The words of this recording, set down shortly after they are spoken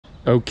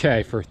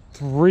Okay, for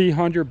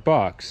 300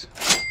 bucks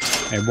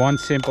and one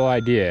simple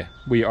idea,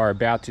 we are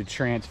about to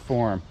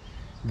transform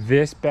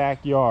this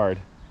backyard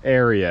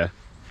area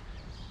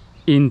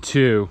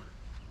into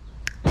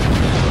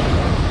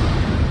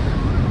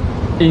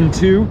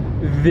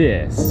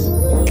this.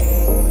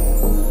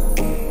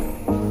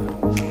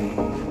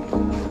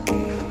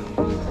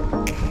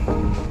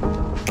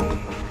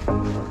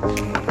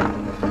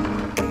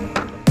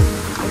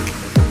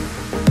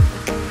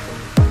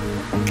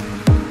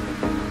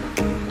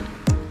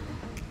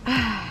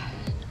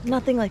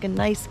 Nothing like a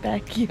nice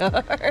backyard.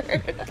 Look at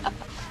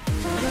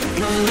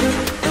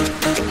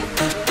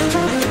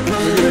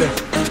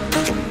this.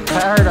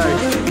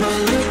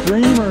 Paradise.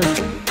 Dreamers.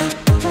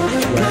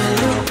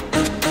 Wow.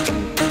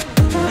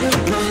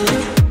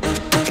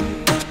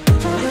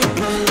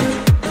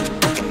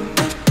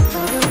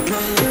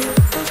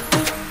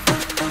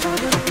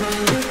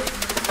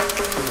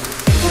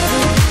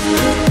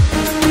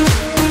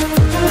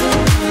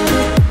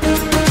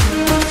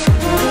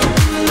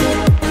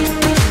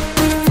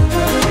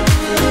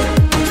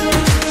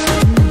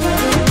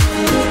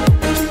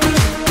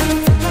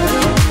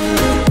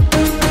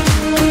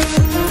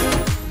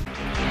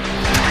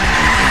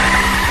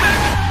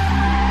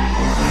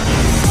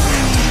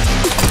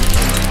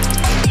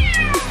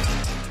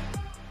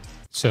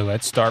 So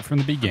let's start from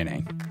the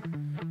beginning.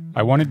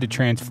 I wanted to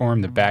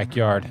transform the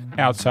backyard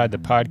outside the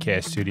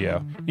podcast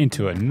studio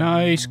into a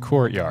nice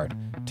courtyard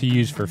to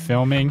use for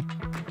filming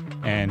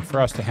and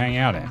for us to hang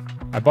out in.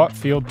 I bought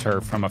field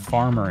turf from a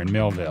farmer in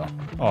Millville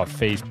off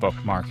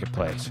Facebook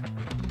Marketplace.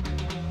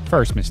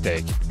 First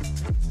mistake,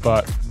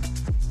 but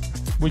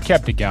we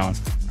kept it going.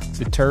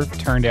 The turf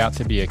turned out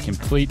to be a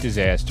complete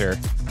disaster,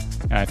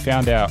 and I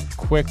found out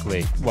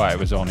quickly why it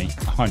was only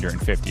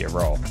 $150 a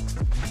roll.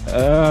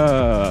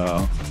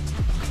 Oh.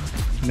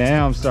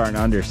 Now I'm starting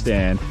to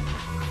understand.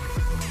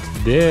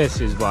 This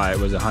is why it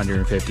was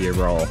 $150 a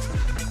roll.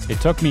 It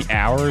took me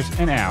hours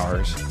and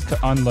hours to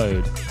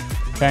unload.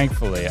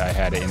 Thankfully, I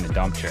had it in the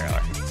dump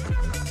trailer.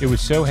 It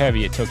was so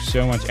heavy, it took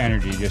so much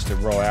energy just to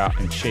roll out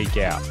and shake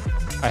out.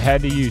 I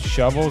had to use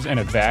shovels and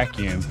a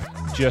vacuum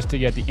just to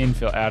get the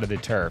infill out of the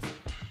turf.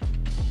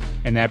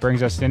 And that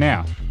brings us to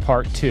now,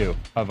 part 2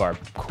 of our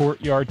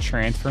courtyard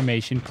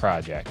transformation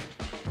project.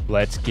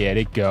 Let's get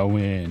it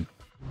going.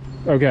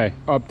 Okay,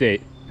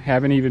 update.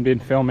 Haven't even been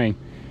filming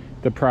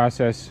the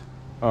process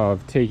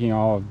of taking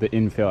all of the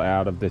infill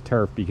out of the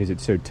turf because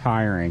it's so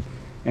tiring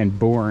and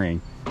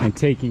boring and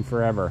taking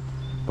forever.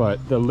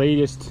 But the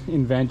latest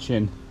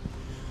invention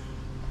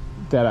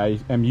that I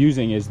am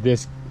using is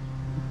this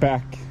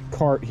back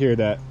cart here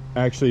that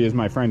actually is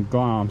my friend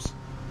Glom's.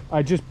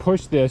 I just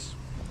pushed this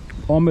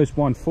almost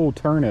one full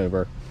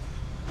turnover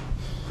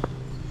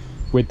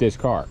with this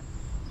cart,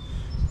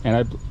 and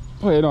I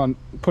plan on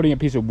putting a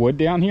piece of wood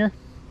down here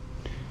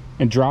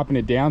and dropping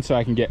it down so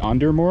I can get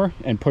under more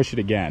and push it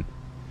again,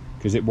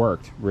 because it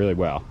worked really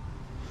well.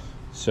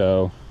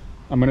 So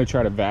I'm going to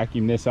try to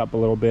vacuum this up a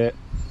little bit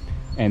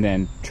and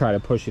then try to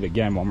push it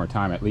again one more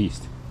time at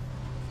least.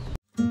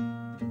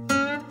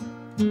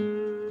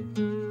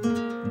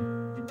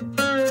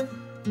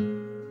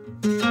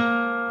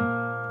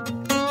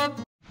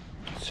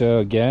 So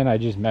again, I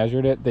just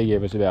measured it. They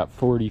gave us about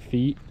 40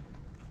 feet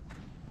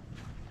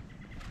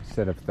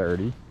instead of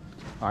 30.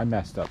 I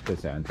messed up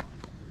this end,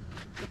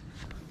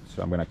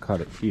 so I'm going to cut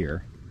it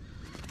here.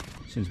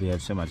 Since we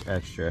have so much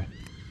extra,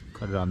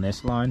 cut it on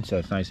this line so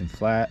it's nice and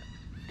flat,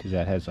 because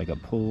that has like a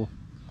pull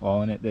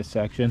all in it, this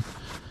section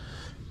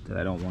that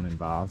I don't want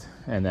involved.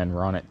 And then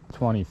run it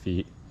 20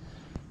 feet.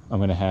 I'm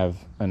going to have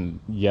a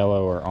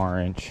yellow or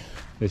orange,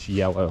 this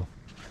yellow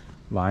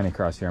line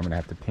across here. I'm going to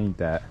have to paint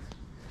that,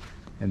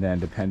 and then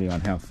depending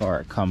on how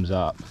far it comes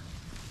up,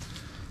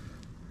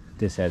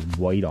 this has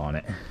white on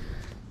it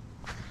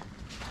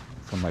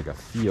from like a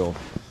field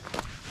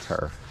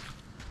turf.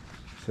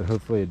 So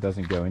hopefully it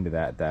doesn't go into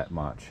that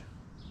much.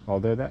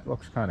 Although that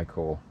looks kind of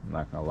cool, I'm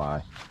not gonna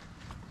lie.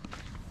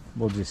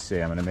 We'll just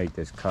see. I'm gonna make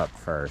this cut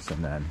first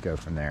and then go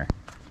from there.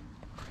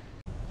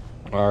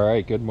 All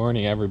right, good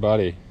morning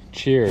everybody.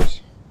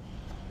 Cheers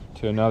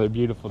to another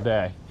beautiful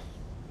day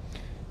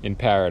in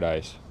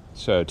paradise.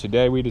 So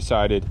today we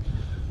decided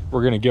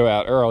we're gonna go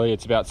out early.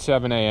 It's about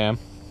 7 a.m.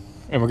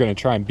 and we're gonna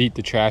try and beat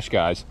the trash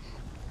guys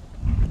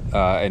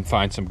and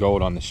find some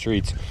gold on the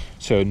streets.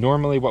 So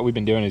normally what we've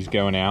been doing is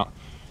going out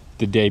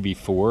the day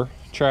before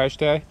trash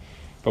day,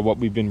 but what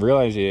we've been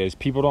realizing is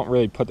people don't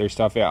really put their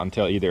stuff out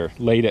until either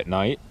late at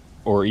night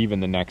or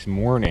even the next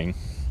morning,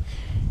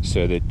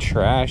 so the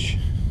trash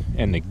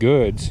and the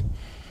goods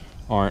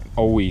aren't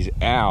always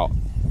out.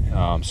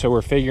 So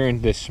we're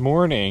figuring this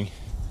morning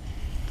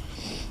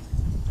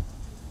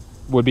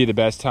would be the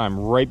best time,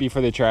 right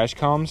before the trash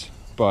comes,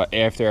 but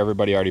after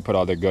everybody already put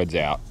all their goods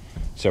out.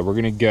 So we're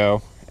gonna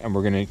go and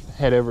we're gonna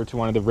head over to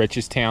one of the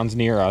richest towns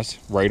near us,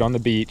 right on the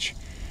beach,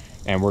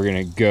 and we're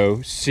gonna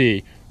go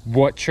see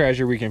what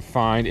treasure we can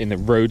find in the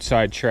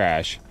roadside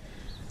trash.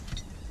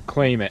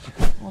 Claim it.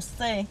 We'll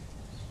see.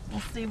 We'll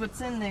see what's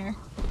in there.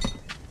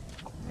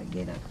 I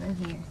get up in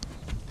here.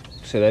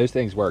 So those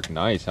things work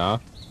nice, huh?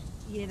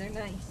 Yeah, they're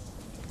nice.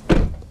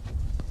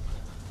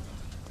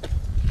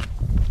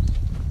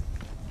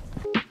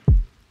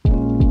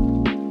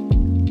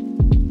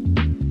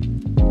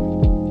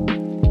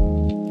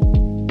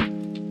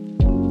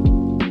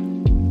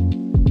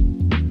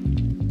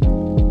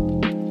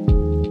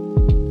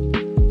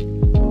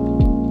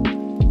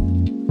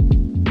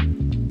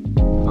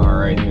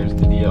 Alright, here's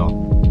the deal.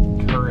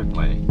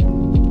 Currently,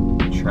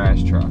 the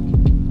trash truck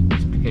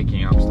is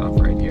picking up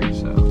stuff right here,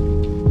 so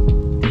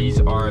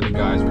these are the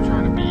guys we're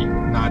trying to beat.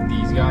 Not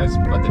these guys,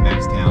 but the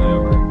next town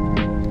over.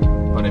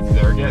 But if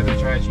they're getting the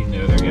trash, you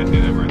know they're getting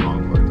it over in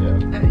Longport too.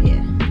 Oh,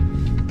 yeah.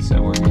 So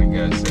we're gonna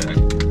go say,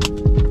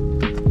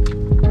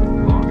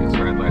 longest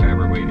red light I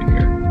ever waited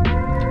here.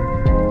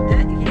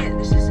 Yeah,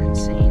 this is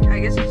insane. I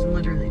guess it's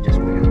literally just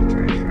because of the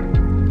trash truck.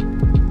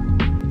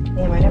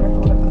 Damn, I never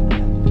thought about that.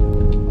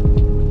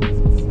 It's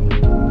insane.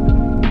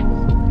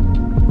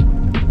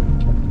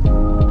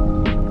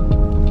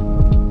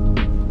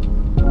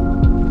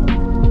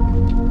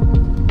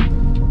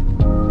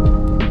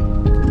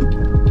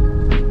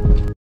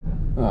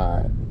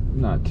 Alright,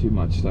 not too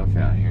much stuff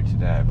out here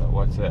today, but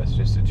what's this?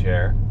 Just a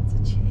chair? It's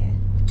a chair.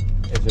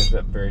 It's just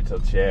a brutal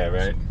chair,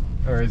 right?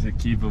 Or is it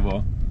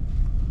keepable?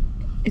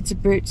 It's a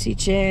Brootsy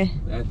chair.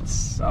 That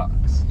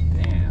sucks.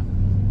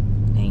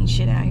 Damn. Ain't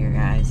shit out here,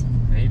 guys.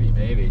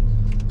 Maybe.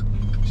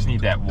 Just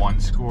need that one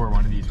score,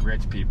 one of these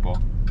rich people.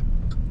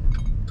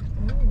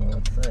 Ooh,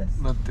 what's this?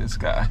 Look, this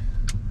guy.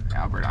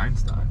 Albert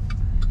Einstein.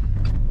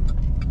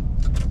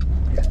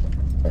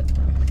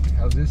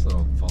 How's this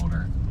little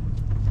folder?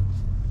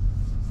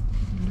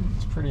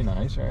 It's pretty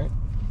nice, right?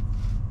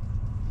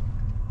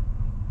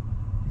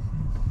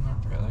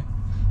 Not really.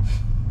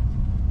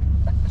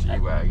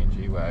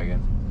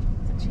 G-Wagon.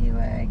 It's a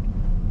G-Wag.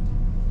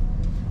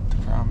 The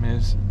problem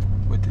is,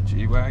 with the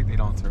G-Wag, they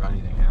don't throw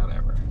anything out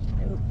ever.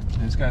 Nope.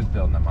 This guy's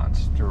building a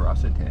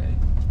monstrosity.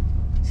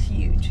 It's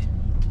huge.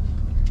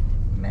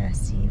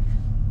 Massive.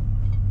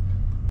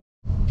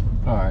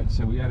 Alright,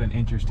 so we got an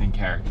interesting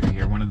character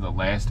here, one of the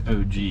last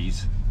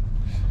OGs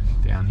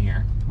down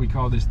here. We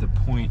call this the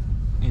Point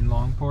in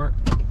Longport,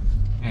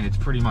 and it's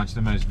pretty much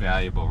the most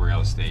valuable real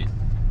estate,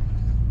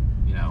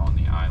 you know, on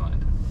the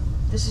island.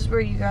 This is where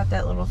you got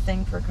that little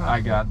thing for concrete.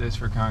 I got this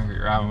for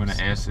concrete. I'm going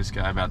to ask this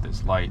guy about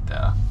this light,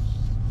 though.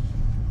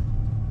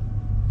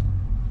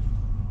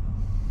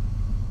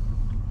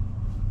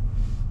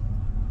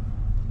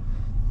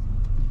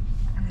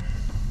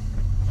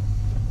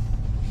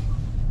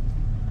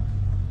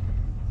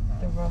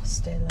 The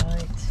rusty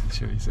light.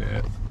 Should we say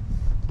it?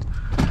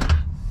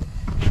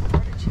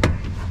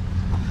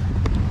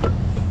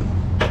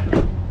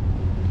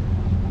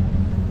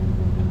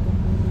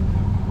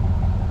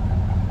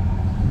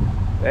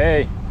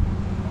 Hey,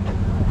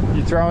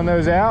 you throwing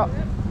those out?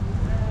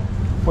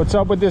 What's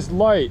up with this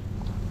light?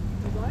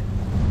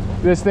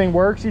 This thing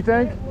works, you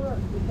think? It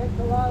works. It takes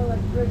a lot of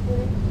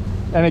electricity.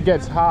 And it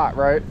gets hot,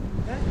 right?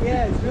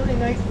 Yeah, it's really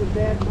nice with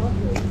bad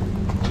monthly.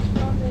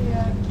 Something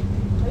at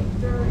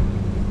 8:30,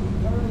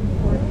 early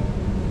morning.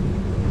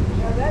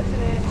 Now that's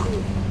an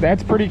antique.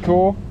 That's pretty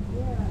cool.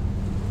 Yeah.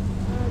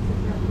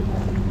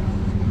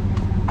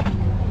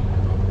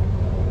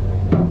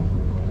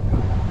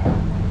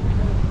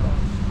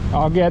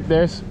 I'll get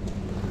this.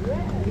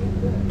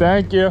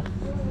 Thank you.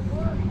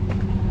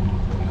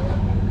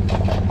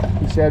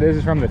 He said this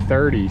is from the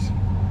 30s.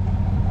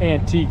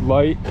 Antique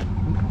light.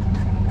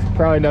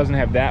 Probably doesn't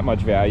have that much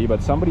value,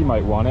 but somebody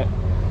might want it.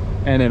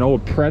 And an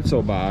old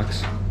pretzel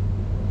box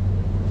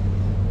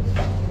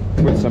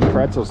with some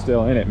pretzels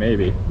still in it,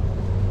 maybe.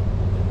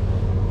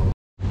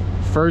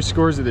 First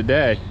scores of the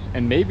day,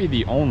 and maybe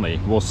the only,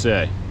 we'll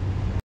see.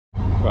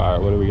 All right,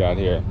 what do we got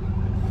here?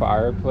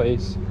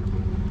 Fireplace.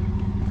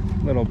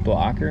 Little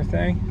blocker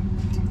thing.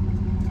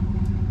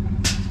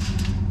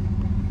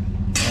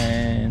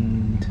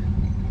 And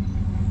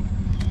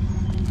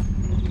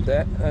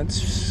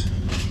that's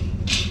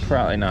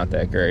probably not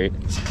that great.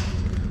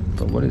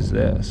 But what is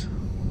this?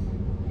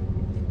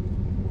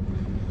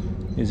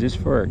 Is this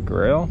for a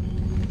grill?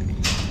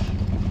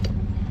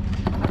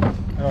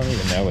 I don't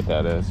even know what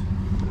that is.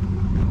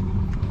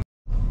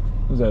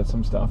 Is that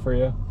some stuff for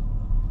you?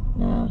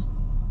 No.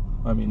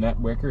 I mean, that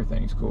wicker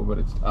thing's cool, but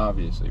it's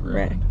obviously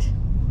ruined. Wrecked.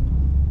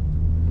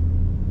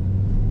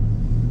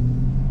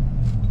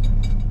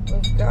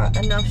 We've got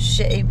enough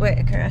shitty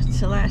wicker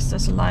to last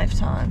us a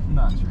lifetime.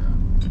 Not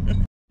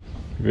true.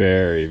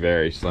 Very,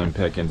 very slim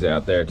pickings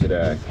out there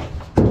today.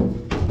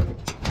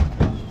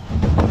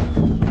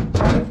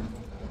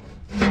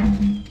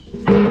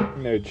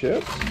 No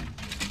chips.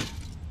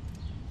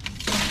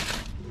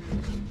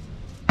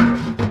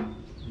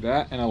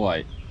 That and a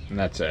light, and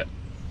that's it.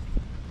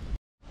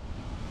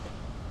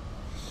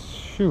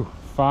 Phew,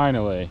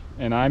 finally,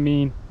 and I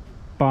mean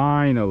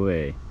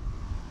finally,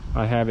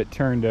 I have it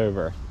turned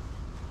over.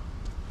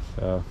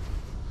 So,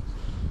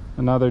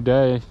 another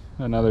day,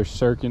 another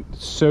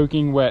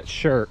soaking wet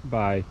shirt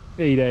by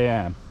 8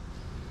 a.m.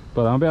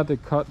 But I'm about to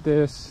cut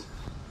this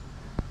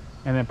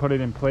and then put it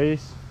in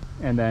place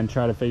and then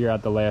try to figure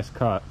out the last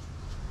cut.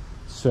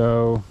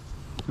 So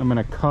I'm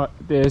gonna cut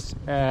this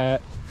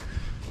at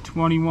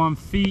 21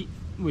 feet,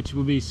 which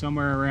will be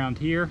somewhere around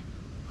here,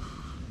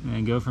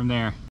 and go from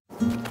there.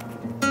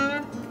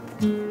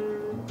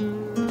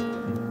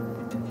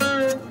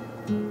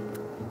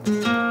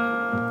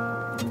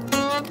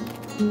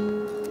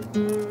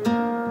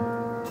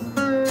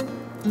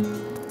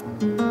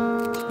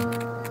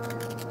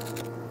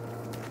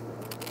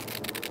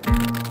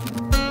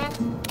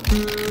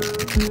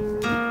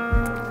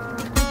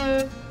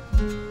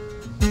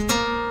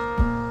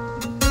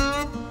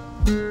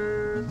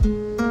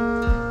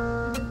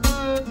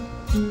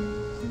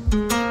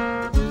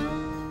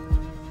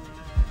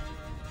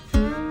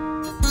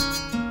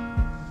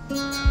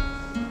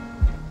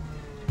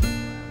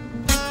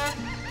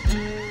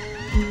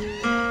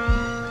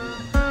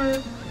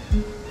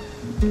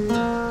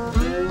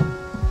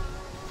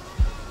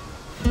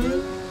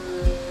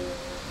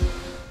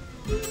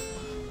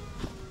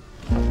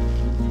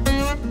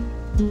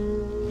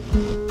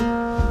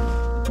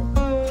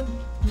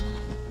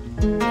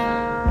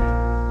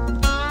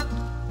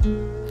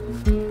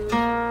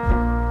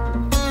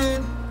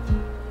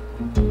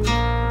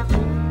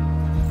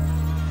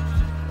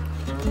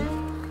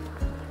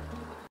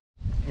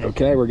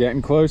 Okay, we're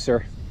getting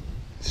closer.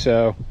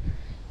 So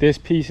this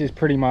piece is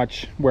pretty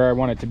much where I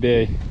want it to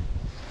be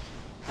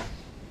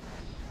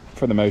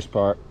for the most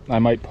part. I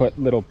might put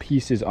little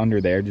pieces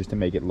under there just to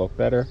make it look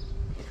better.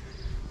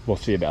 We'll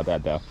see about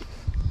that though.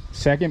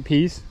 Second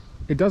piece,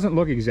 it doesn't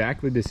look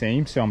exactly the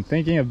same, so I'm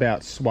thinking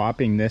about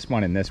swapping this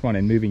one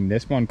and moving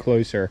this one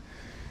closer,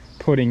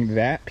 putting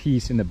that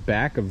piece in the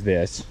back of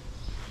this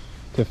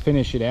to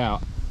finish it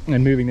out,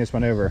 and moving this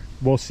one over.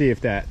 We'll see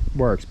if that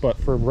works, but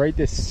for right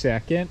this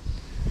second,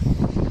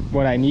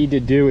 what I need to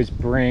do is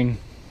bring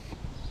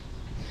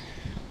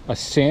a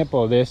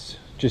sample of this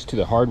just to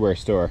the hardware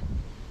store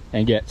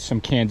and get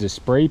some cans of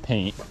spray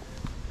paint.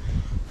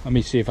 Let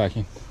me see if I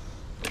can.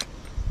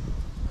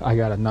 I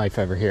got a knife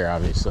over here,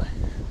 obviously.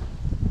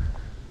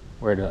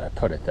 Where did I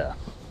put it though?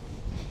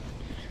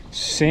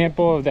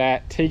 Sample of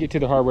that, take it to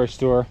the hardware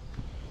store.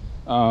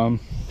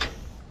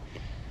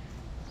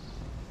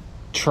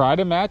 Try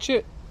to match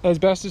it as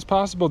best as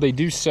possible. They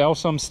do sell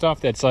some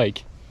stuff that's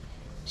like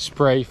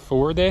spray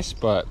for this,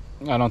 but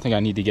I don't think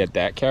I need to get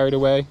that carried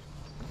away.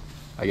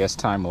 I guess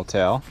time will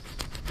tell.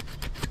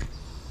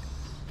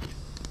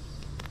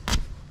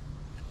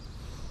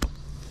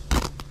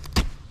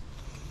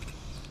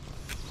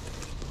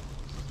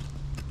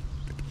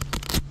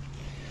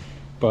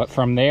 But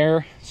from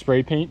there,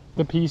 spray paint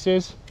the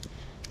pieces,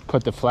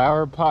 put the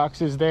flower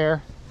boxes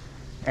there,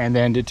 and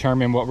then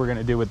determine what we're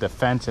gonna do with the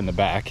fence in the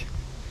back.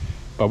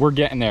 But we're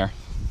getting there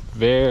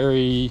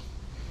very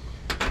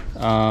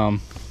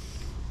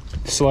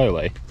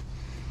slowly,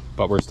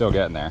 but we're still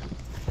getting there.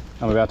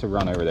 I'm about to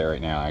run over there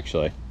right now,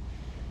 actually,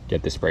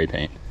 get the spray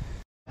paint.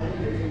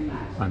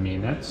 I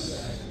mean,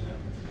 that's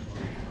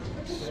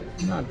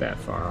not that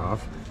far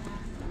off.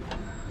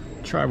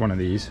 Try one of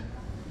these.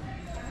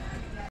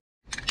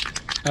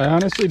 I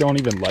honestly don't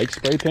even like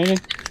spray painting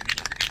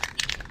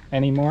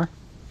anymore,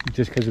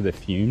 just because of the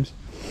fumes.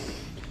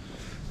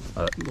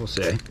 We'll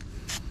see.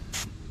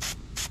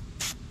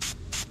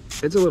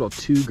 It's a little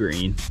too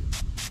green,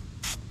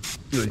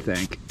 I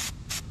think.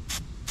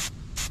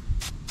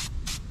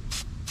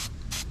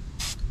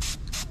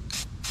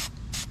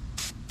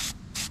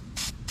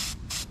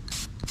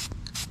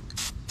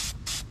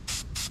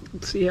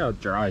 Let's see how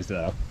it dries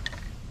though.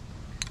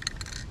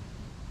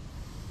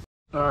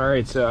 All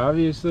right, so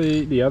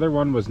obviously the other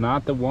one was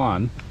not the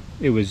one.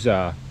 It was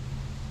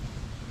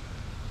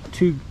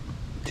too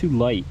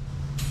light,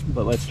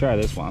 but let's try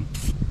this one.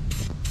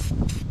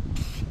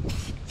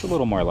 It's a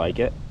little more like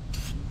it.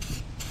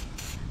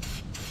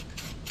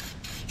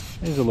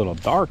 It is a little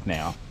dark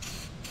now.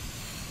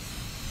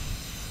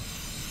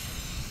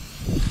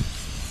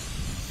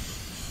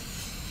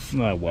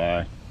 No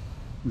way.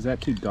 Is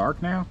that too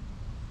dark now?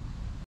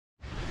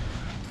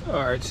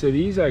 All right, so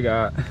these I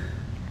got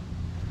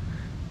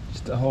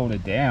just to hold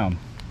it down,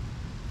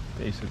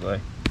 basically.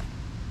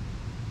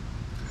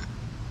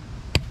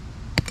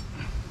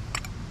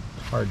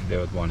 It's hard to do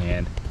with one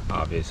hand,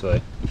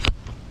 obviously.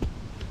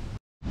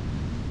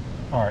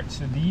 All right,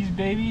 so these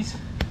babies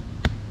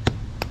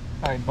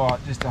I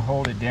bought just to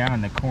hold it down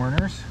in the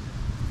corners.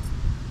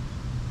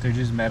 They're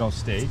just metal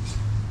stakes.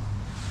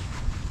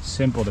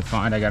 Simple to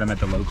find. I got them at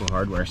the local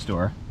hardware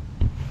store.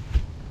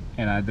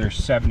 And there's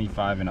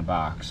 75 in a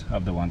box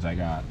of the ones I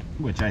got,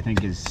 which I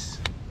think is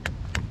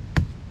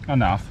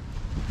enough.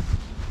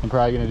 I'm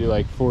probably gonna do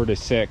like 4 to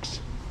 6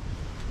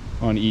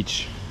 on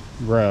each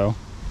row,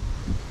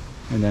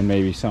 and then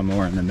maybe some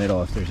more in the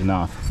middle if there's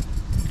enough.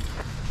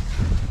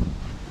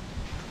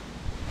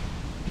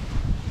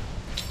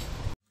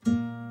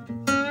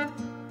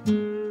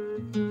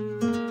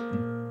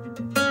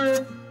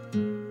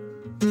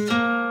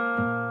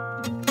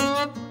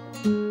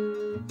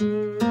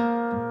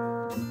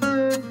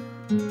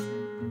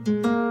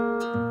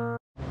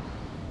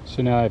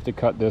 So now I have to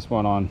cut this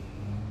one on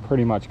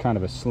pretty much kind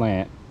of a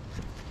slant.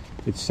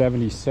 It's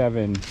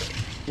 77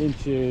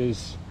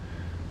 inches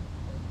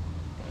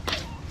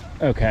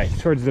Okay,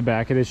 towards the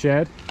back of the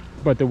shed.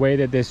 But the way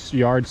that this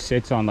yard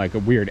sits on like a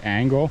weird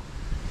angle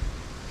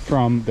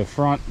from the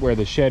front where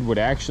the shed would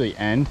actually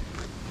end,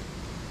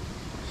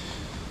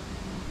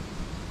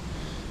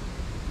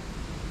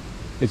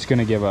 it's going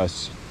to give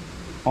us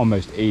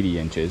almost 80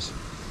 inches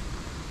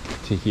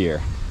to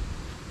here.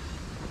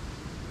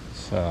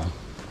 So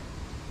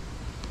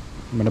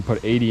I'm going to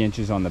put 80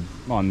 inches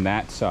on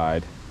that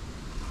side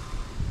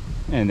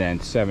and then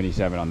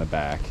 77 on the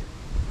back.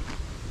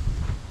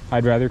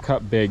 I'd rather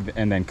cut big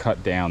and then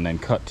cut down than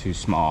cut too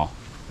small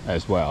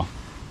as well.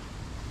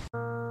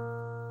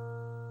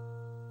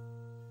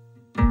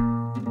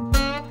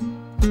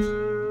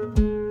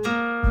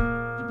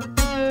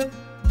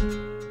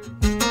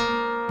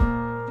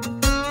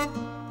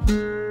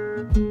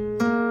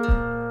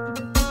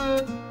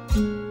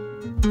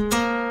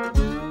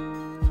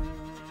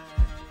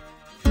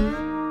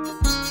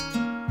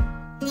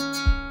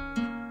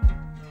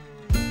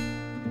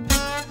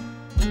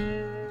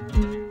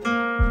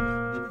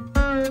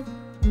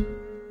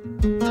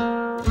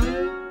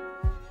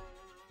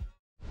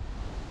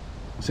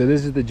 So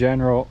this is the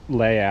general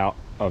layout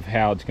of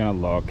how it's going to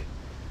look.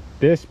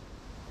 This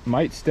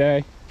might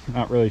stay,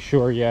 not really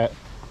sure yet.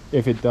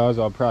 If it does,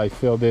 I'll probably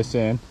fill this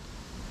in.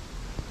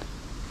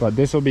 But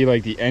this will be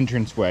like the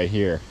entranceway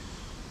here.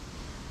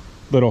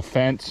 Little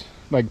fence,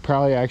 like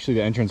probably actually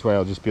the entranceway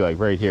will just be like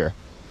right here.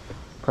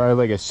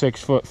 Probably like a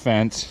 6-foot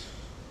fence,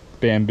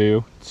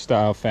 bamboo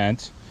style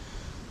fence.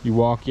 You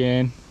walk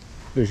in,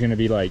 there's going to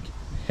be like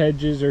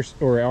hedges or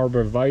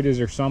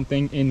arborvitaes or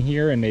something in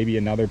here, and maybe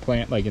another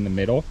plant like in the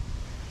middle.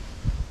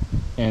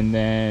 And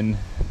then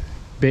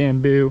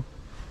bamboo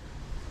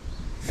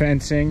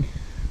fencing,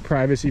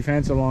 privacy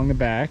fence along the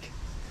back.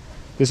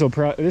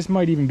 This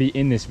might even be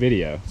in this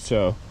video,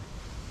 so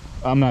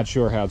I'm not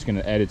sure how it's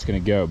gonna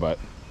go, but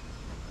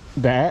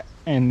that,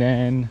 and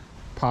then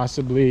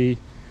possibly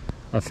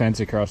a fence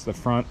across the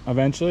front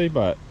eventually,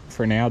 but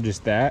for now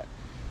just that.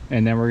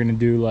 And then we're gonna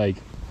do like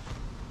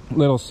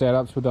little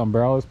setups with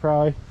umbrellas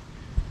probably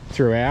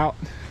throughout,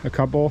 a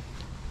couple.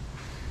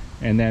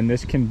 And then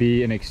this can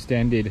be an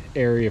extended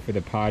area for the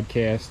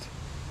podcast.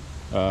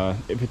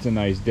 If it's a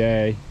nice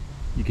day,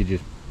 you could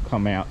just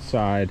come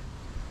outside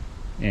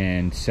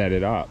and set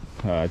it up.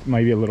 It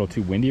might be a little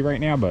too windy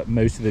right now, but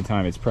most of the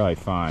time it's probably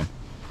fine.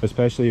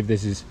 Especially if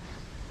this is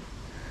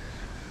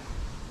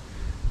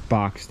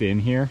boxed in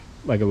here,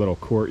 like a little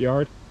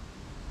courtyard.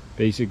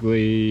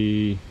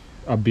 Basically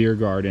a beer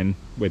garden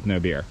with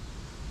no beer.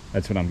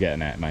 That's what I'm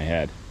getting at in my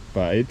head.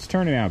 But it's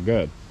turning out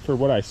good. For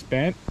what I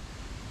spent,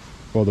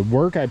 well, the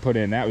work I put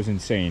in, that was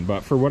insane.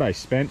 But for what I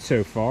spent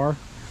so far,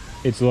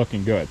 it's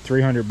looking good.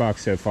 300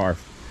 bucks so far.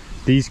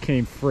 These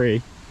came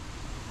free.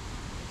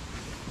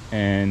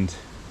 And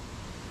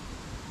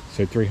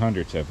so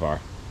 300 so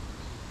far.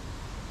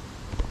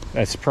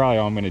 That's probably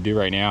all I'm going to do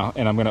right now.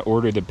 And I'm going to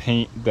order the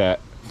paint that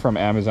from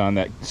Amazon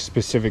that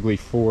specifically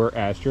for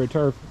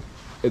AstroTurf.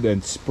 And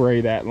then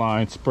spray that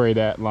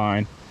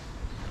line.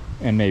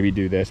 And maybe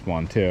do this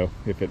one too,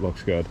 if it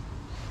looks good.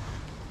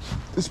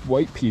 This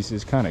white piece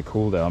is kind of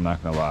cool though, I'm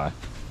not gonna lie.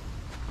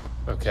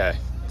 Okay,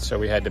 so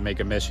we had to make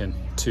a mission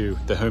to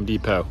the Home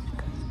Depot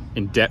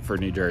in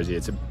Deptford, New Jersey.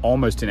 It's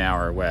almost an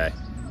hour away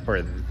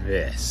for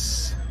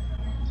this.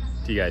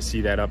 Do you guys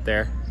see that up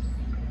there?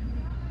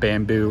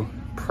 Bamboo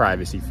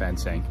privacy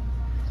fencing.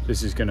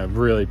 This is gonna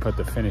really put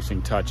the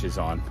finishing touches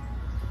on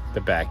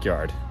the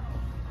backyard.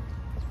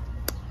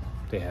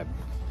 They have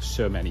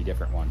so many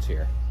different ones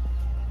here.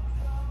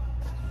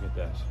 Look at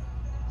this.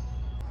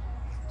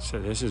 So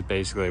this is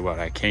basically what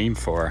I came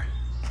for.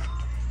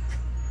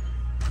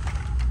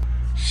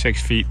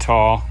 6 feet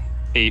tall,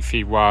 8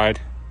 feet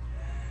wide.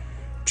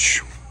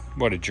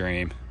 What a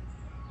dream.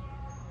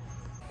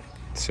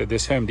 So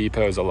this Home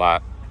Depot is a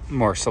lot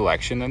more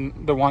selection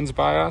than the ones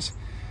by us.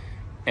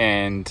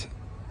 And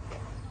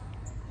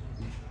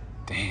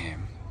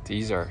damn,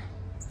 these are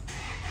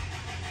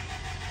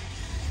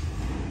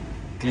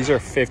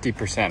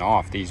 50%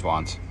 off, these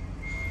ones.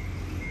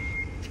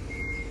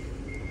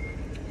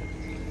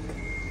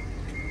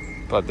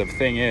 But the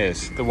thing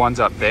is, the ones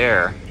up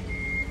there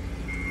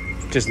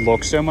just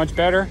look so much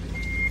better.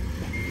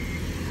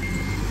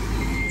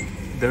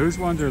 Those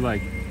ones are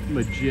like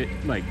legit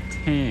like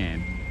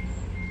tan.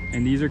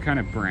 And these are kind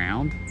of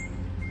browned.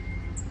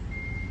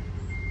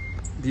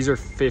 These are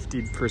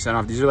 50%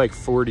 off. These are like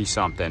 40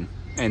 something.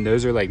 And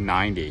those are like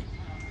 90.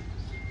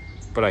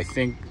 But I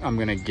think I'm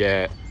gonna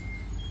get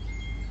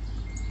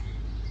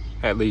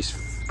at least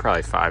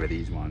probably 5 of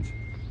these ones.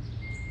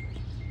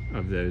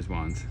 Of those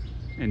ones.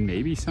 And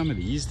maybe some of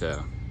these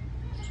though.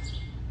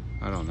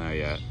 I don't know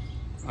yet.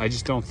 I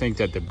just don't think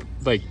that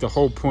the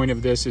whole point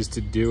of this is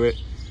to do it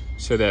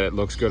so that it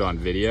looks good on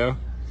video.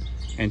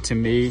 And to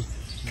me,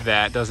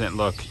 that doesn't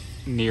look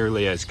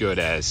nearly as good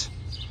as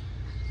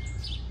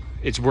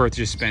it's worth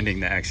just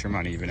spending the extra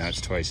money, even though it's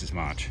twice as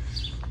much.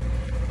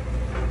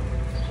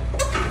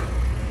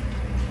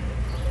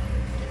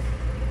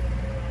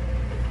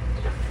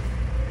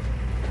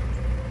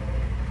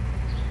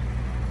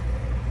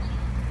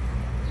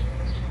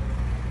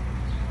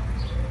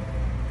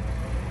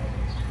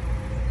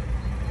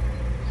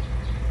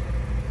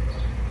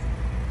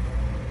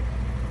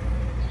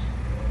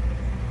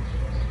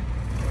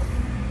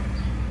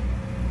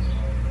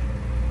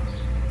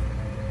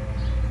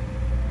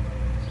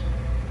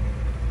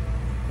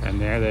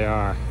 There they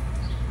are,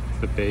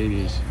 the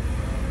babies.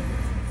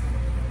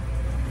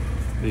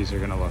 These are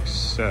gonna look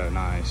so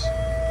nice.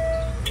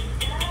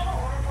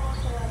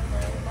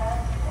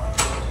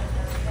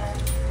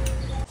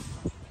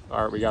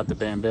 All right, we got the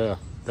bamboo.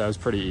 That was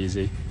pretty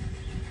easy.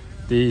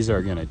 These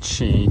are gonna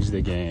change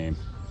the game.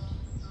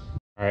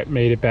 All right,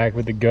 made it back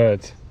with the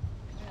goods.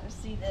 I gotta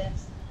see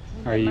this.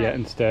 Are you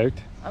getting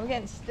stoked? I'm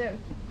getting stoked.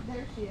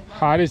 There she is.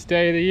 Hottest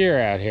day of the year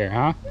out here,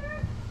 huh?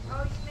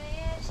 Oh, you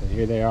man. So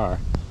here they are,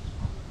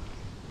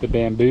 the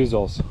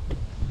bamboozles.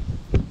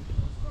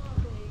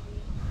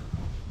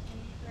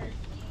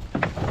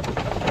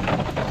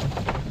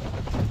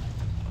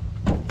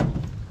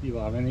 You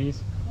loving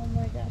these? Oh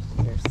my gosh,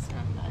 they're so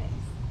nice.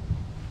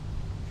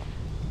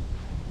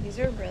 These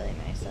are really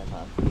nice. I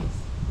love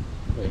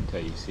these. Wait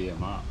until you see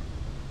them up.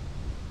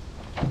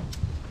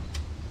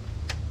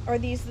 Are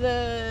these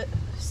the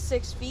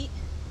 6 feet?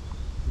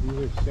 These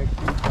are 6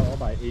 feet tall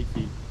by 8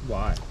 feet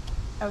wide.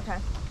 Okay.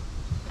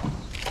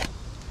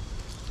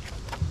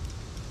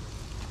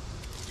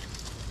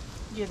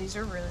 Yeah, these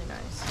are really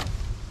nice.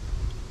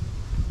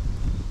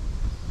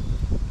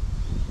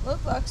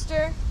 Look,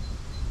 Luxter.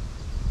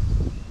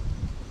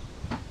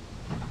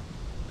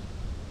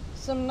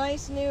 Some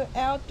nice new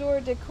outdoor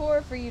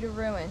decor for you to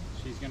ruin.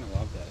 She's gonna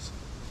love this.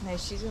 No,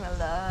 she's gonna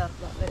love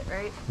it,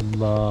 right?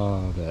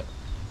 Love it.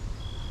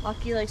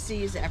 Lucky likes to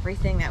use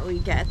everything that we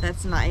get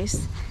that's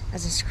nice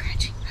as a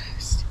scratching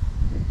post.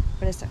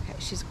 But it's okay,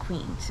 she's a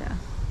queen, so.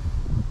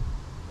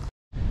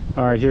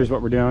 All right, here's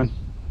what we're doing.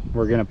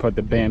 We're gonna put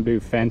the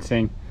bamboo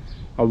fencing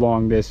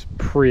along this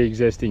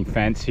pre-existing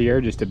fence here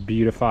just to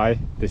beautify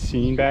the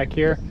scene back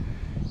here.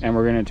 And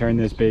we're gonna turn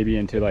this baby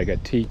into like a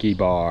tiki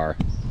bar.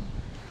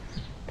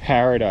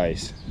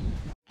 Paradise.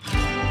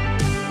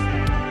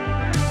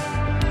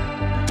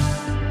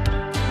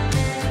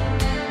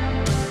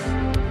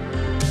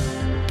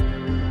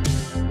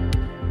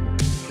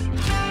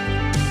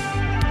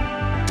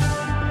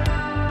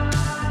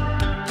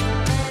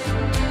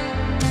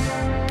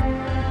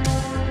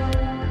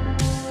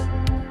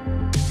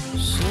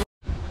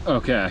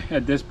 Okay,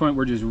 at this point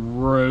we're just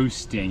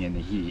roasting in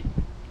the heat.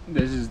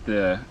 This is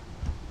the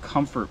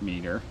comfort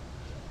meter.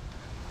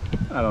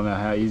 I don't know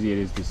how easy it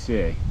is to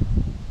see,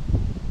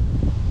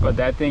 but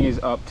that thing is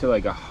up to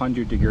like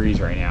 100 degrees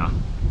right now.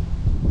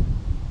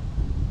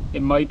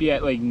 It might be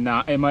at like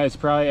it's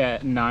probably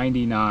at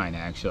 99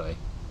 actually,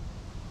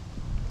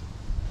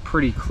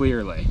 pretty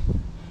clearly.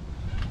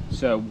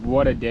 So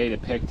what a day to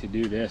pick to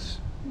do this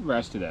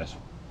rest of this.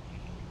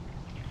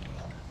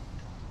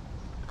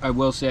 I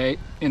will say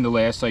in the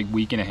last like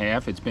week and a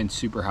half it's been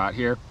super hot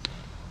here,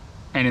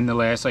 and in the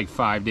last like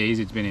 5 days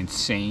it's been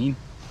insane.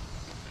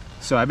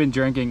 So I've been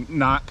drinking,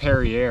 not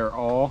Perrier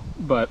all,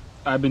 but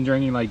I've been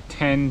drinking like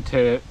 10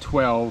 to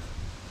 12,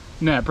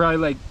 no, probably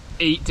like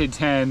 8 to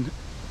 10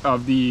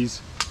 of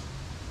these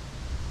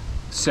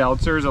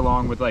seltzers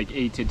along with like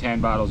 8 to 10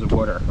 bottles of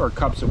water, or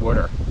cups of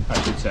water I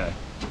should say,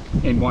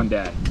 in one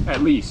day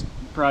at least.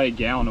 Probably a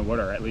gallon of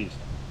water at least.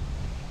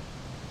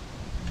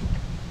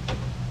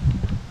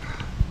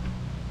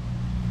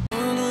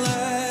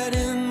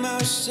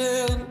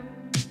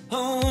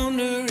 I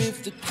wonder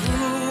if the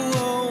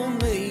crew all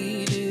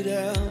made it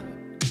out.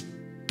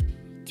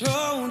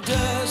 Throw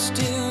dust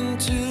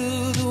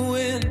into the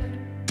wind.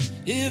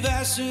 If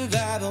I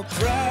survive, I'll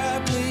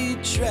probably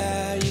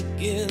try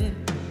again.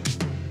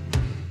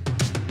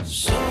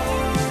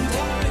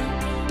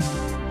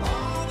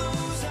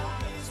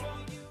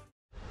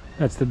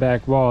 That's the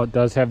back wall. It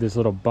does have this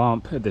little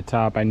bump at the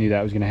top. I knew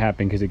that was going to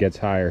happen because it gets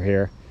higher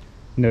here.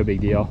 No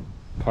big deal.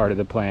 Part of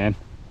the plan.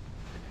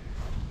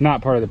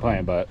 Not part of the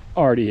plan, but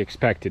already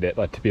expected it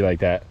to be like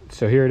that.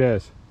 So here it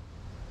is.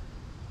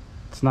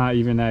 It's not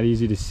even that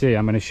easy to see.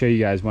 I'm going to show you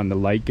guys when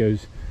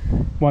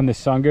the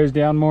sun goes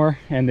down more,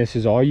 and this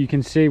is all you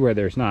can see where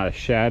there's not a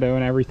shadow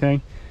and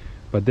everything.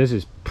 But this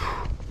is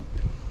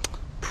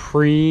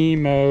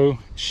primo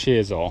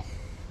chisel.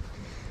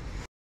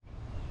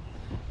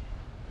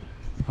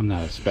 I'm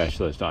not a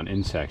specialist on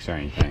insects or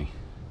anything,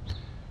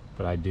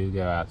 but I do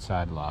go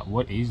outside a lot.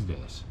 What is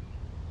this?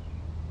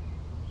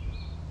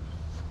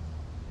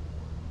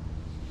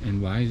 And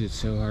why is it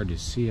so hard to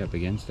see up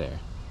against there?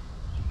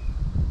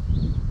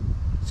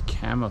 It's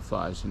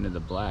camouflaged into the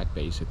black,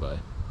 basically.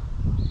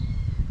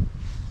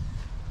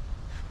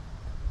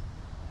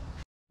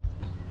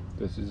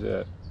 This is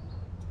it.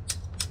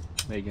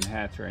 Making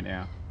hats right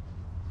now.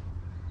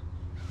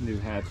 New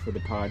hats for the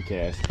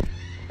podcast.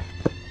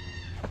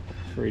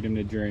 Freedom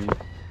to dream.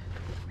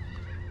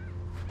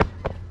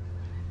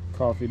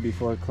 Coffee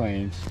before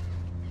claims.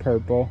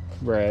 Purple,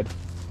 red,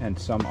 and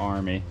some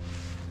army.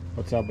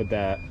 What's up with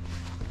that?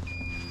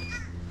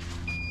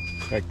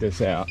 Check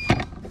this out.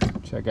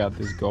 Check out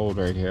this gold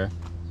right here.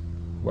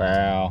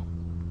 Wow.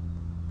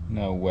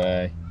 No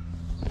way.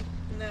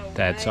 No way.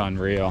 That's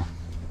unreal.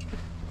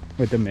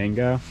 With the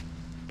mango.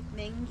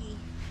 Mingy.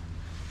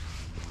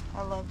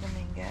 I love the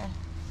mango.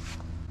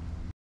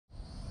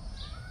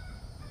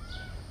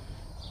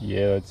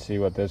 Yeah, let's see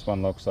what this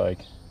one looks like.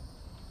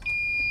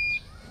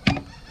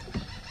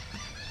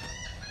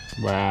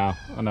 Wow,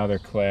 another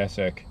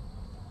classic.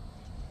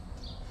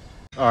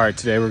 All right,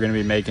 today we're gonna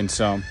be making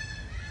the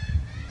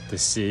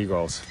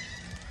seagulls.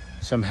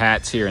 Some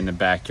hats here in the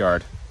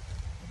backyard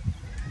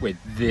with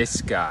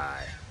this guy.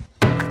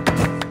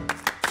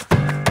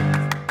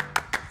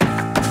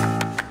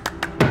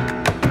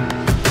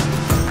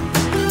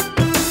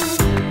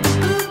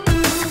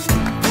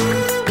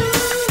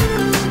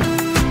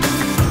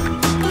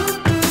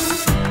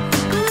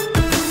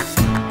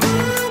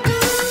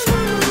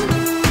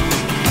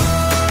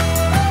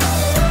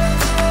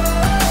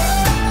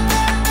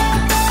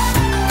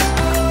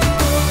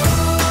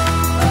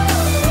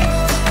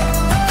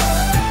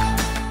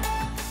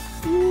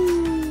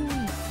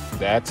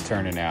 That's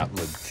turning out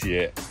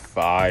legit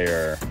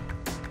fire.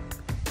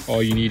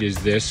 All you need is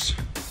this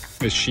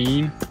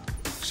machine,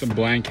 some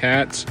blank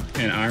hats,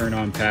 and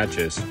iron-on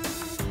patches,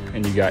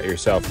 and you got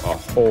yourself a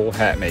whole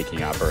hat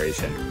making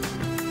operation.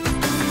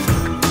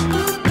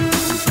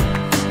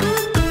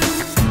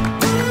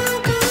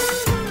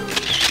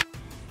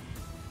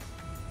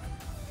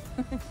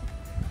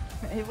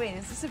 Hey, wait,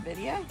 is this a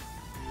video?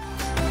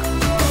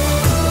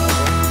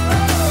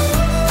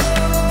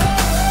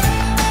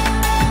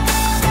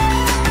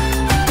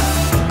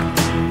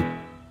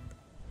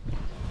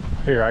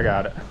 Here, I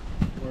got it.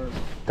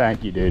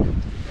 Thank you, dude.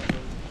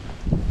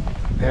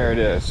 There it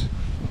is.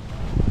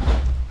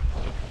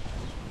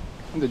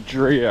 The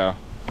Drio.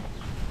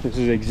 This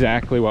is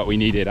exactly what we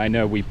needed. I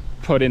know we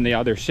put in the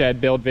other shed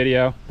build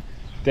video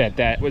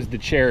that was the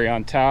cherry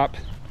on top.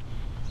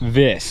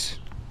 This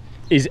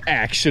is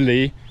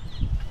actually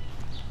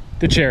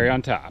the cherry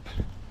on top.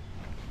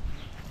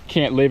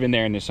 Can't live in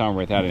there in the summer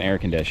without an air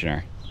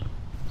conditioner.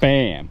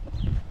 Bam.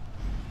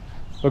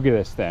 Look at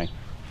this thing.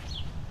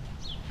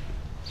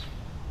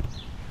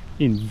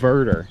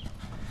 Inverter.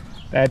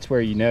 That's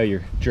where you know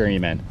you're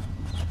dreaming.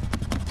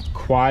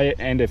 Quiet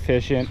and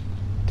efficient,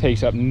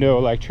 takes up no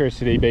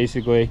electricity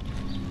basically,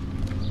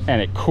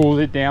 and it cools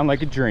it down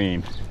like a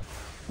dream.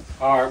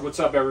 All right, what's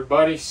up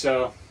everybody?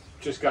 So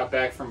just got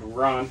back from a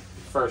run,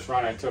 first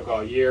run I took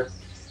all year,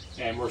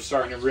 and we're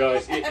starting to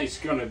realize it is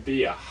gonna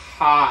be a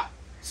hot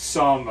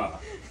summer.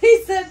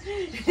 He said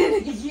in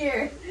a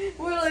year.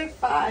 We're like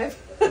 5.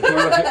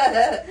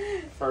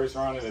 First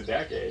run in a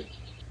decade.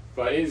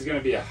 But it is going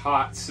to be a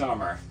hot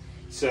summer.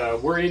 So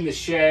we're in the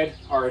shed,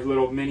 our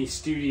little mini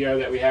studio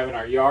that we have in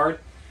our yard,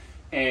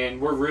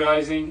 and we're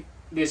realizing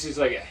this is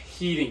like a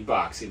heating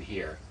box in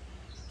here.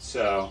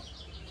 So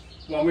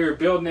when we were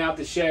building out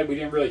the shed, we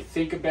didn't really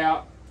think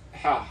about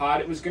how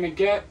hot it was going to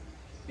get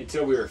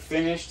until we were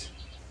finished.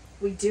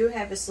 We do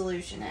have a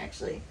solution,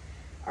 actually.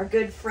 Our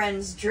good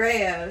friends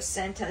Drio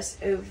sent us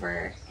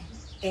over an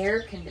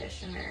air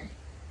conditioner,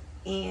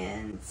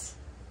 and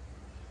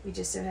we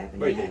just so happen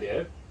to Wait, have... they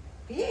did?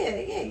 Yeah,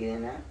 you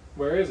didn't know?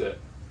 Where is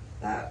it?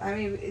 I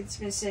mean, it's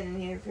been sitting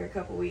here for a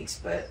couple weeks,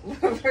 but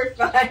we're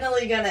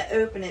finally going to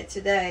open it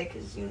today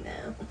because, you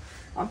know,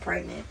 I'm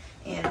pregnant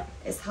and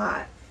it's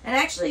hot. And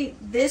actually,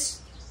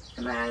 this,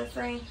 am I out of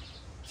frame?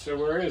 So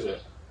where is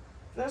it?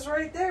 That's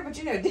right there, but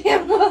you know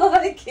damn well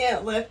I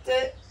can't lift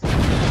it.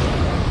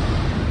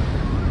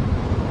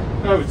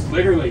 Oh, it's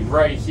literally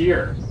right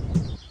here.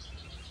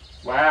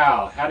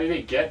 Wow, how did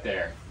it get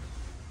there?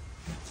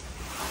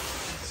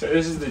 So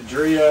this is the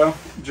Drio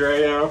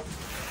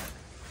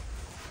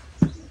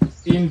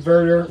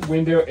inverter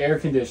window air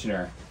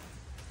conditioner,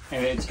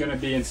 and it's going to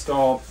be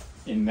installed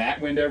in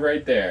that window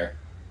right there.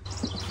 I'll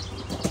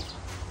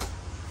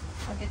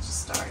get you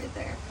started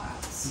there,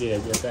 Pops. Yeah,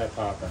 get that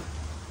popping.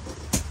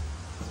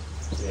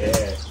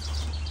 Yeah.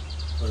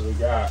 What do we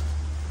got?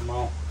 Come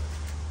on.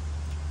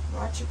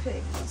 Watch your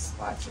piggies.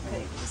 Watch your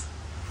piggies.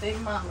 Big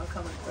Mama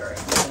coming through.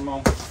 Come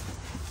on.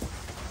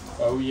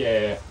 Oh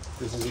yeah.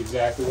 This is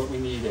exactly what we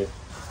needed.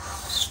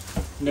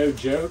 No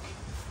joke.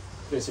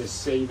 This is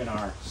saving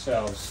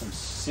ourselves some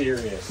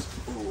serious.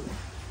 Ooh.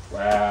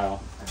 Wow.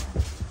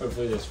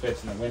 Hopefully this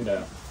fits in the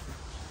window.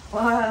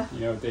 What? You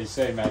know what they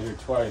say, measure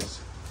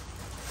twice.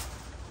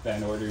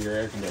 Then order your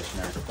air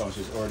conditioner. Don't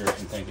just order it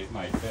and think it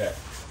might fit.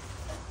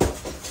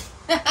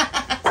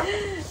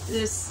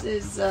 This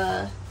is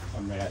a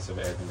massive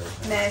air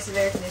conditioner. Massive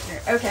air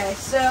conditioner. Okay,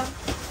 so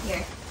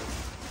here.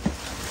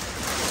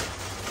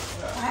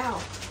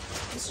 Wow.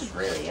 This is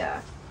really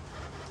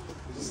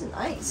this is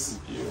nice. This is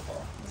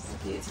beautiful. This is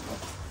beautiful.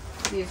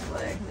 Beautiful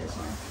air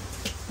conditioner.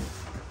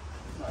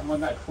 And when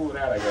that cooled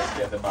out, I guess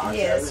get the box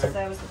Yeah, out of there.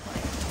 that was the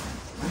plan.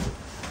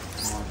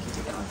 I'll keep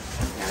it going.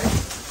 Got it?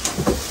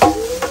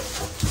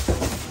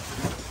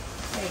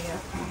 There you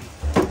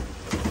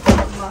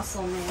go.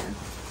 Muscle man.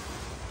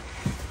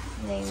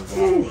 Named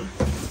Daddy.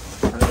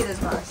 Let me get this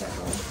box out of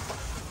the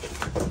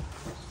way.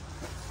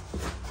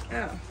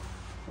 Oh.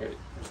 Wait,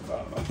 there's the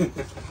bottom of it.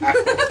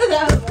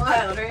 That was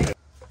wild, right?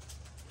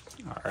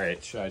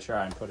 Alright, should I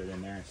try and put it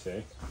in there and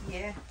see?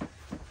 Yeah.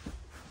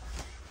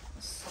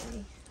 Let's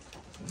see.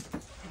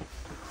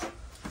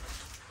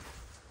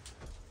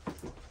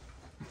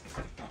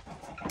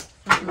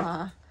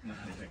 Not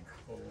even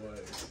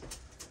close.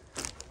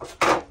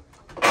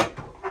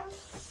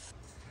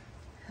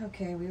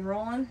 Okay, we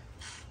rolling?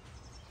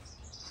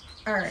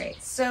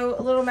 Alright, so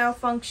a little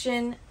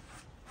malfunction.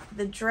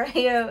 The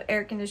Dreo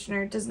air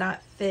conditioner does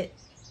not fit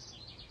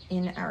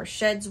in our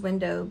shed's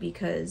window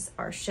because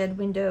our shed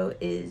window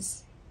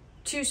is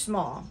too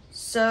small.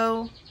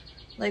 So,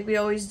 like we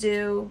always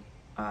do,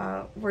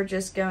 we're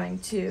just going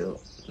to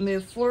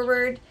move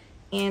forward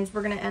and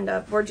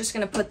we're just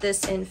gonna put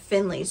this in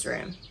Finley's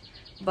room.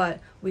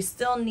 But we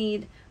still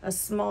need a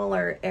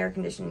smaller air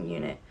conditioning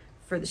unit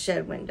for the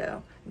shed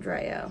window,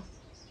 Dreo.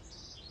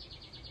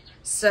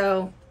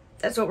 So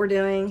that's what we're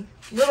doing.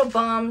 Little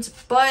bummed,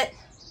 but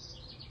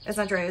it's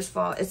not Dreo's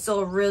fault. It's still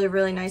a really,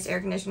 really nice air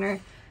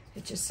conditioner.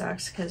 It just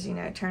sucks because, you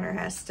know, Turner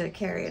has to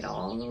carry it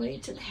all the way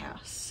to the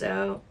house.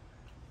 So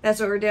that's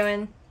what we're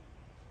doing.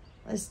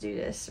 Let's do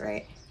this,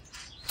 right?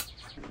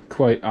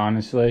 Quite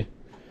honestly,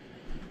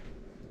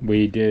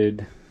 we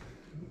did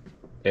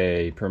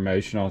a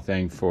promotional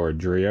thing for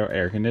Dreo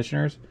air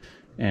conditioners,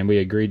 and we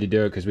agreed to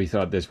do it because we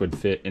thought this would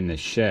fit in the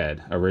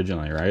shed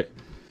originally, right?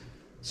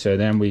 So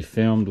then we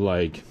filmed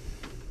like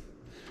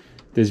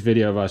this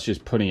video of us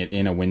just putting it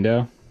in a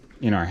window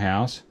in our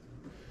house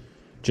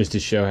just to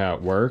show how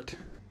it worked.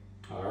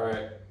 All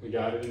right, we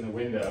got it in the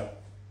window.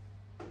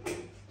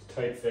 It's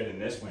tight fit in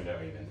this window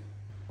even.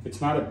 It's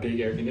not a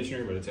big air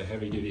conditioner, but it's a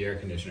heavy duty air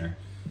conditioner.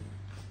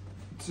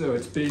 So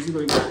it's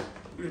basically where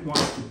it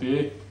wants to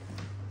be,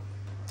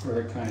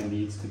 where it kind of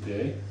needs to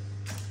be.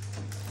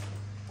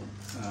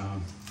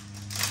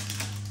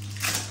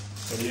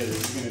 So yeah,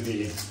 this is going to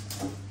be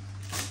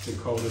the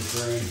coldest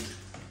room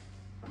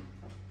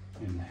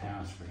in the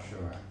house for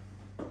sure.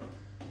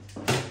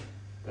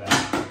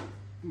 That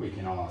we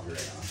can all agree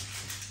on.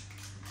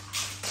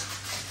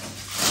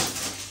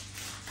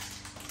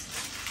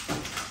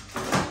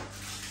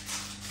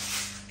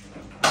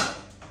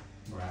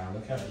 Wow,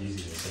 look how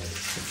easy this is.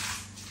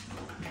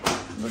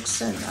 Looks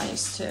so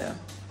nice too.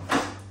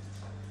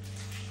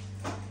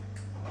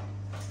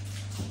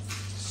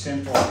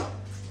 Simple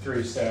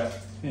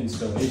 3-step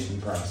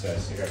installation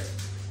process here.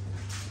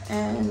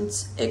 And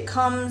it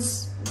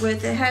comes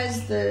with, it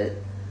has the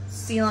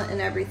sealant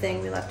and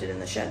everything. We left it in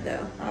the shed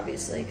though,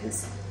 obviously,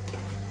 because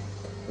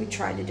we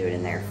tried to do it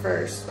in there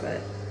first,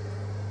 but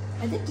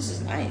I think this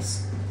is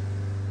nice.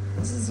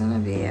 This is gonna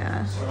be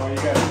So all you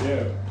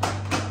gotta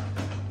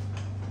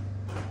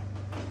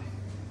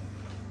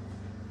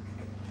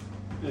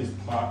do is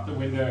pop the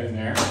window in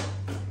there,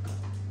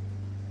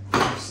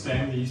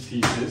 extend these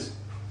pieces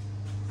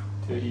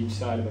to each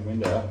side of the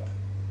window.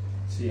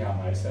 See how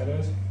nice that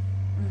is?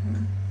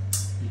 Mm-hmm.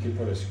 You could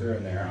put a screw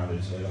in there,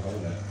 obviously, to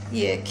hold it.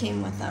 Yeah, it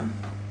came with them.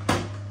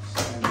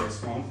 And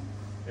this one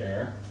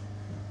there,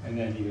 and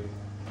then you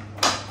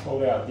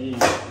hold out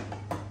these,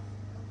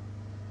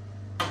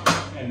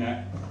 and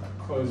that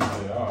closes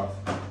it off.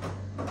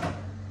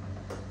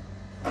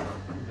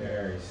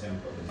 Very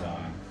simple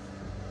design.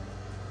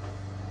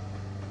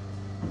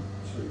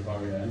 Should we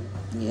plug it in?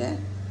 Yeah,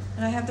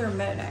 and I have the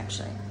remote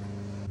actually.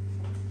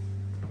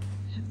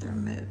 I have the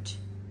remote.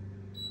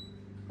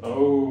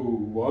 Oh,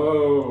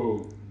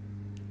 whoa.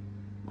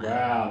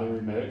 Wow, the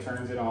remote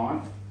turns it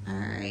on.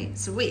 Alright,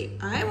 so wait,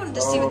 I wanted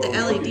to see what the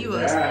LED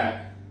was.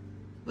 That.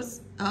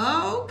 What's,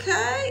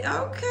 okay.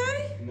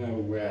 No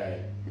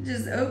way.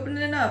 Just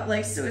opening it up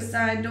like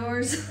suicide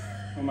doors.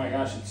 Oh my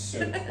gosh, it's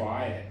so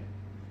quiet.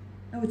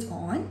 Oh, it's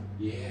on?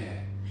 Yeah,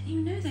 I didn't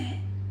even know that.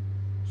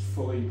 it's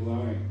fully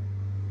blowing.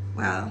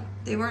 Wow,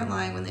 they weren't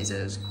lying when they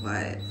said it was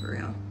quiet, for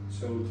real.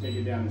 So we'll take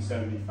it down to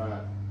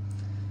 75.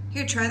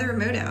 Here, try the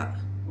remote out.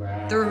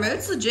 Wow. The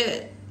remote's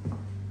legit.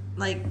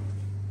 Like,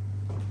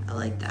 I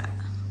like that.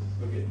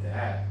 Look at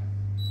that.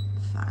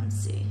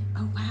 Fancy.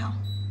 Oh, wow.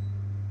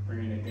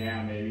 Bringing it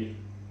down, baby.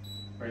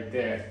 Right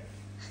there.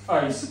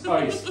 Ice,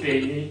 ice,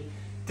 baby.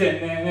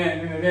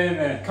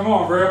 Come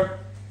on, bro.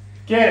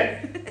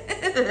 Get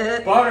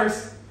it.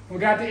 Butters. We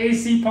got the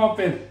AC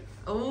pumping.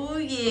 Oh,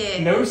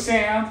 yeah. No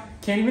sound.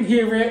 Can't even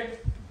hear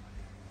it.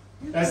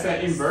 That's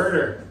that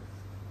inverter.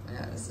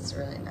 Yeah, this is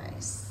really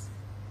nice.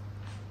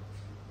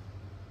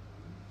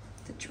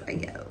 The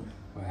Dreo.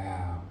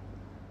 Wow.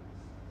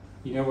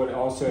 You know what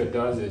also it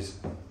does is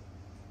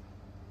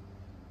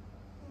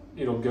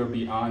it'll go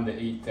beyond the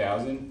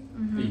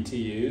 8,000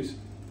 BTUs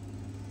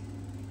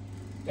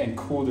and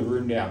cool the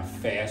room down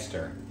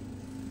faster.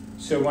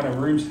 So when a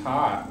room's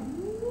hot,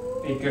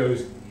 it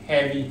goes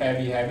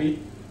heavy,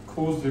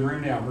 cools the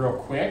room down real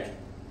quick,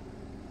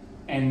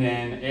 and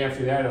then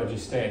after that it'll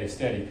just stay at a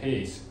steady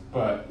pace.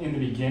 But in the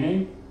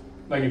beginning,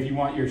 like if you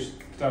want your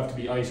stuff to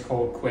be ice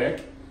cold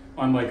quick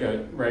on like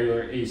a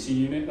regular AC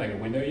unit, like a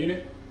window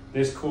unit,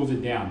 this cools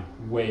it down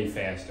way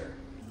faster.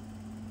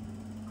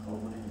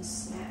 Cold and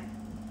snap.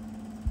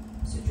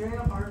 So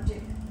Dreo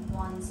Arctic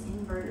One's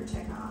inverter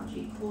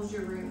technology cools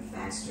your room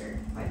faster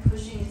by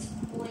pushing its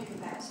cooling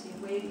capacity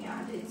way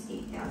beyond its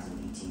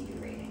 8,000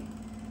 BTU rating.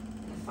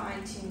 And a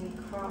fine-tuned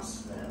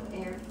cross-flow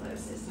airflow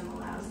system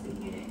allows the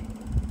unit.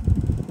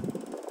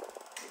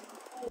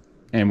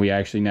 And we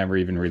actually never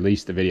even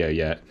released the video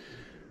yet.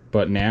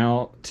 But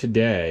now,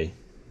 today...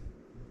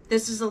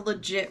 This is a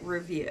legit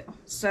review.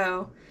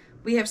 So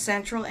we have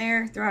central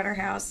air throughout our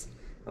house.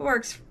 It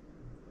works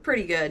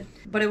pretty good,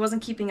 but it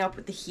wasn't keeping up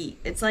with the heat.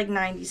 It's like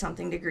 90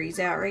 something degrees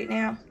out right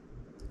now.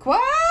 Quo!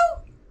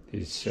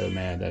 He's so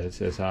mad that it's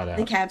this hot out.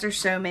 The cats are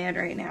so mad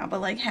right now,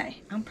 but like,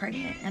 hey, I'm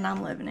pregnant and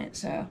I'm living it,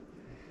 so.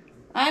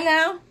 I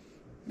know.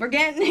 We're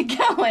getting it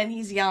going.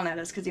 He's yelling at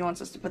us because he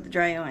wants us to put the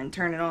Dreo in and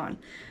turn it on.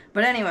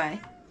 But anyway,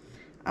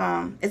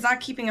 it's not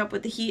keeping up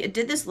with the heat. It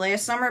did this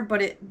last summer,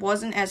 but it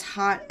wasn't as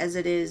hot as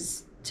it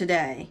is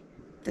today.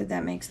 Did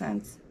that make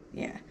sense?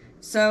 Yeah.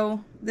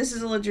 So, this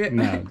is a legit...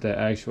 No, the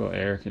actual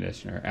air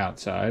conditioner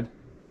outside.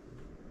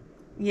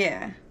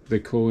 Yeah. The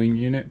cooling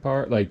unit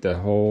part, like the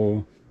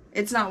whole...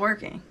 It's not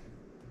working.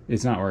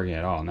 It's not working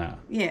at all now.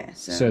 Yeah,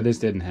 so... So this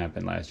didn't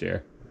happen last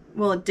year.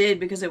 Well, it did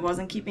because it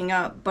wasn't keeping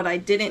up, but I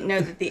didn't know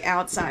that the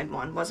outside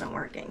one wasn't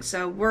working.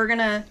 So we're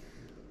gonna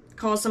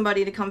call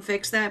somebody to come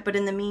fix that, but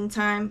in the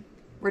meantime,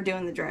 we're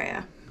doing the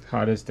Dreo.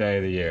 Hottest day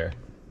of the year.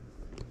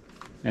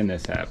 And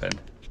this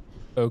happened.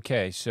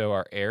 Okay, so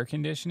our air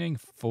conditioning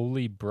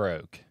fully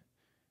broke,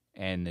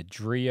 and the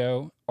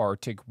Dreo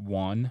Arctic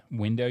 1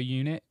 window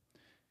unit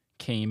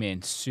came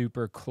in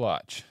super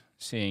clutch,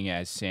 seeing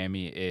as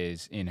Sammy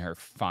is in her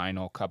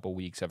final couple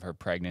weeks of her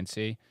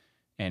pregnancy,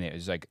 and it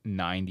was like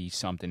 90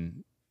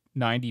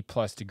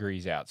 plus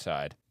degrees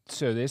outside.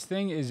 So this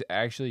thing is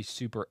actually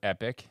super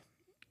epic,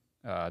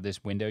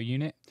 this window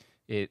unit.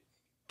 It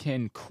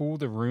can cool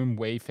the room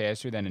way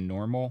faster than a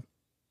normal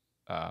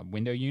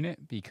window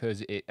unit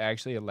because it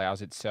actually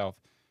allows itself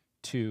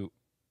to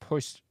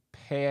push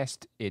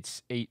past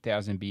its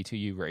 8,000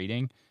 BTU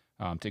rating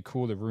to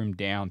cool the room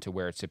down to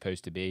where it's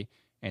supposed to be,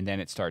 and then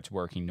it starts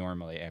working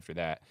normally after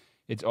that.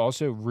 It's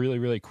also really,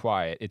 really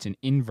quiet. It's an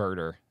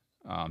inverter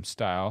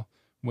style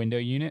window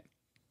unit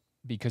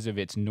because of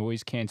its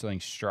noise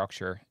canceling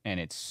structure, and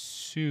it's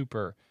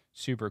super,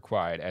 super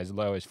quiet, as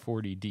low as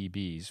 40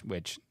 dBs,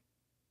 which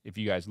if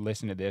you guys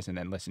listen to this and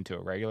then listen to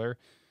a regular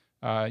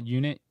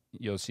unit,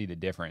 you'll see the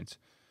difference.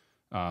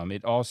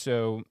 It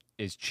also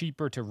is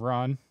cheaper to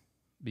run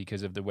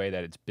because of the way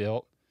that it's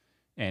built,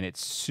 and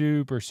it's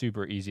super,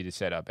 super easy to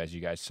set up, as you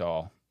guys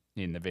saw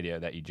in the video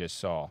that you just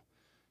saw.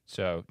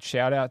 So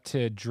shout out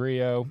to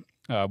Dreo.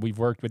 We've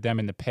worked with them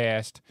in the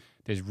past.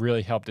 They've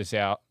really helped us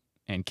out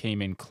and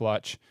came in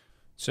clutch.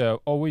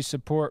 So always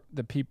support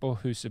the people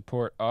who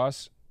support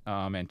us,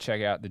 and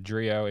check out the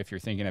Dreo if you're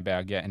thinking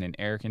about getting an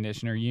air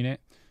conditioner unit,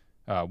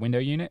 window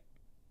unit.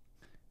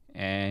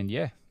 And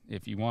yeah,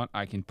 if you want,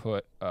 I can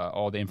put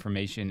all the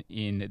information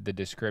in the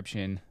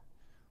description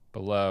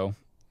below.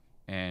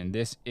 And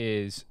this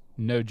is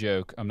no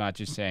joke. I'm not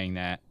just saying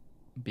that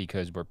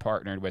because we're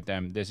partnered with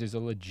them. This is a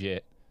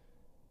legit,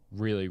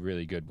 really,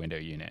 really good window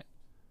unit.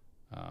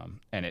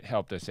 And it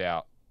helped us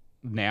out.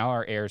 Now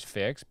our air's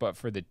fixed, but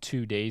for the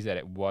 2 days that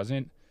it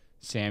wasn't,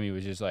 Sammy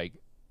was just like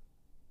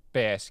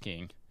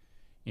basking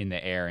in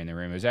the air in the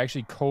room. It was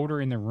actually colder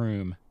in the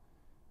room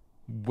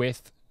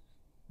with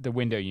the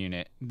window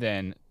unit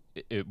than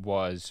it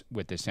was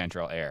with the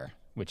central air,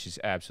 which is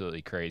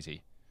absolutely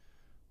crazy.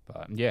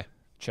 But yeah,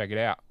 check it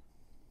out.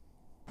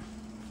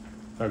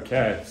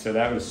 Okay, so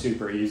that was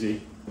super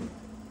easy.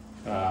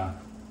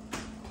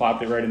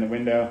 Plopped it right in the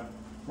window.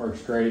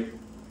 Works great.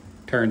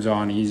 Turns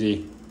on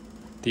easy.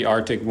 The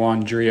Arctic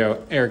 1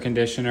 Dreo air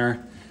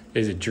conditioner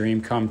is a dream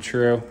come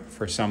true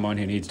for someone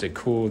who needs to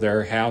cool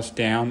their house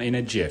down in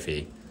a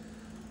jiffy.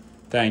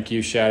 Thank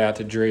you. Shout out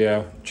to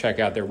Dreo. Check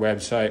out their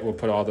website. We'll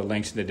put all the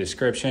links in the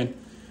description.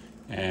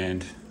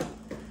 And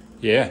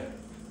yeah,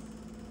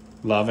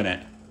 loving it.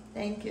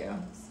 Thank you.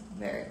 It's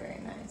very,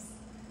 very nice.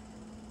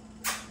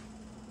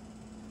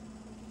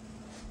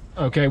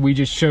 Okay, we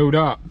just showed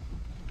up.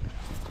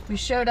 We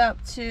showed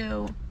up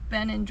to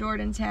Ben and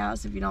Jordan's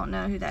house. If you don't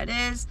know who that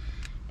is,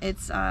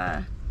 it's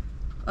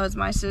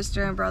my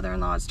sister and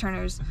brother-in-law. It's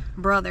Turner's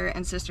brother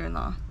and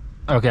sister-in-law.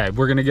 Okay,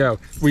 we're gonna go.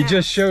 We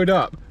just showed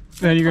up.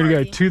 Then you're gonna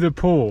go to the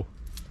pool.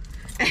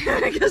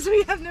 Because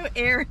we have no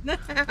air in the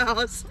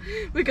house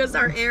because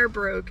our air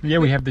broke. Yeah,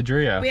 we have the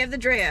Dreo. We have the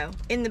Dreo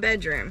in the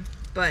bedroom,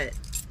 but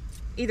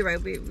either way,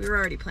 we were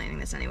already planning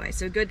this anyway,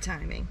 so good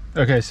timing.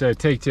 Okay, so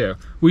take two.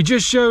 We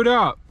just showed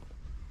up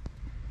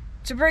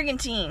To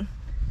Brigantine.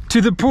 to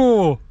the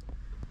pool.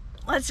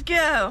 Let's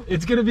go.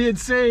 It's gonna be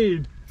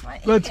insane.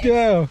 Let's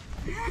go.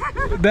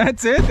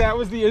 That's it? That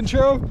was the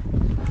intro?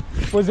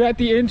 Was that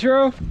the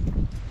intro?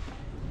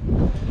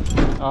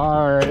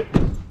 Alright.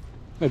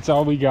 That's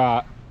all we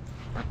got.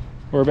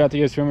 We're about to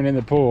go swimming in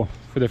the pool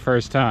for the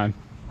first time.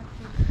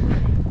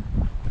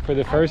 For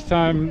the first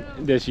time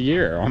this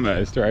year,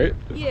 almost, right?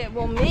 Yeah,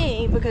 well,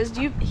 me, because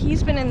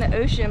he's been in the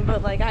ocean,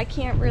 but like I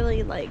can't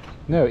really like.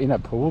 No, in a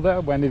pool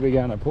though? When did we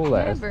go in a pool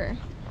last? Never.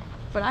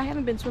 But I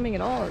haven't been swimming at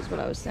all, is what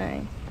I was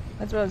saying.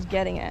 That's what I was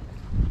getting at.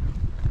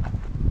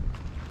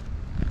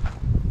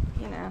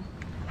 You know.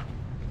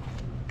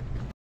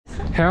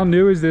 How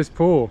new is this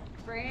pool?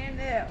 Brand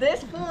new.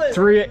 This pool is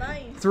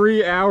nice.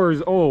 3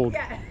 hours old.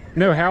 Yeah.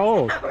 No, how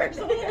old?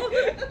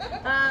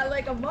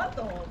 Like a month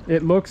old.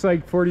 It looks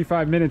like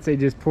 45 minutes they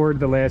just poured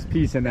the last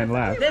piece and then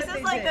left. This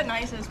is like the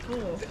nicest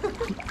pool.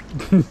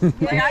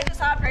 Like I just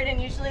hop right in.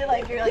 Usually,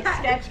 like you're like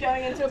sketch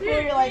going into a pool.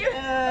 You're like,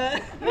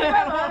 My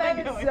mom had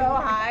it so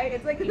high.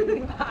 It's like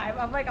 85.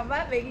 I'm like, I'm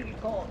not making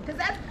it cold because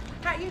that's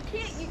how you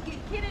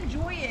can't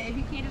enjoy it if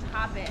you can't just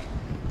hop in.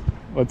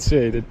 Let's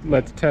see.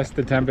 Let's test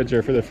the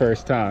temperature for the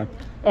first time.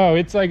 Oh,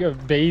 it's like a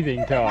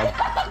bathing tub.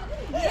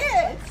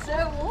 yeah, it's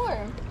so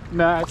warm.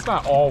 Nah, it's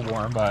not all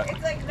warm, but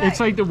It's like it's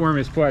like the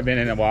warmest pool I've been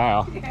in a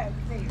while. Yeah,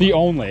 same. The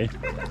only.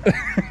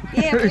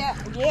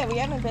 Yeah, we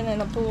haven't been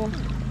in a pool.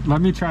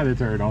 Let me try the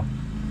turtle.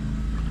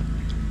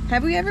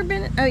 Have we ever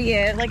been? Oh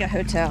yeah, like a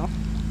hotel.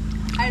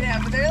 I know,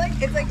 but they're like,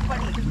 it's like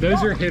funny. 'cause we Those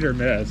don't- are hit or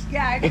miss.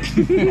 Yeah, I know.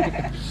 So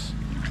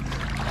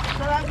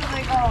that's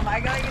like, oh, am I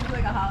going into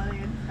like a Holiday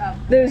Inn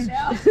Those right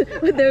now?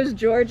 with those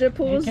Georgia He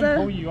pools can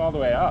pull you all the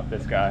way up,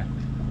 this guy.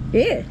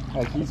 Yeah.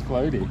 Like he's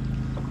floaty.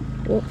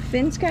 Well,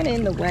 Finn's kind of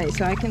in the way,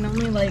 so I can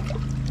only like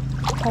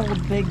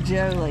hold Big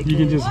Joe like You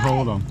can this. just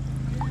hold him.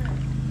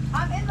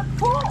 I'm in the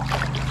pool,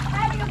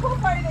 having a pool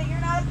party that you're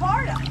not a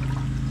part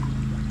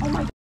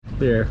of.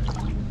 Here.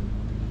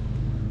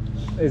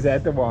 Is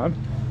that the one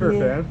for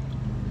Yeah. Finn?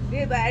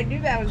 Dude, but I knew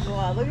that was the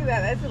one. Look at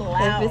that, that's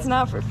loud. If it's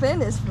not for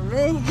Finn, it's for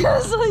me.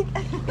 Cause like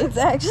it's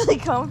actually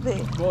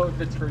comfy. Well, if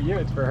it's for you,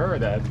 it's for her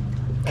then.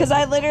 Cause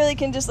I literally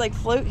can just like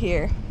float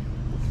here.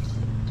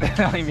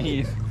 I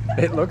mean,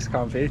 it looks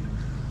comfy.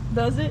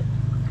 Does it?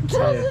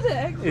 Does it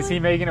actually? Is he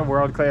making a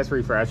world-class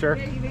refresher?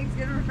 Yeah, he makes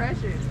good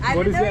refreshers. I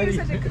What didn't is know he that was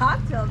such a even?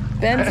 cocktail.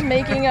 Ben's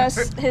making us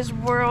his I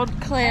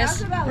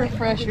world-class also got, like,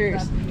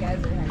 refreshers. stuff you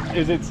guys are having.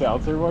 Is it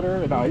seltzer water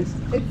and ice?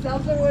 It's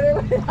seltzer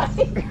water with ice.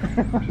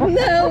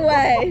 No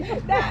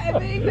way. That, and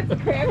then he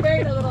puts cranberry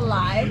and a little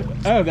lime.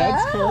 Oh,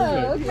 that's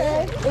Oh,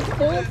 perfect. okay. It's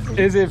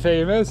fancy. Is it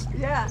famous?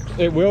 Yeah,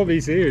 It will be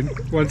soon.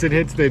 Once it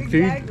hits the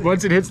Exactly. food.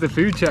 Once it hits the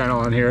food channel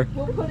on here.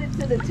 We'll put it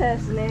to the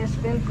test and ask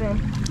Finn.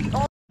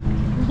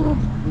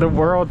 The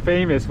world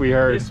famous, we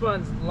heard. This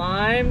one's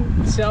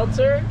lime,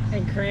 seltzer,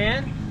 and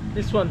cran.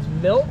 This one's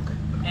milk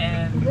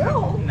and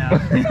No. no.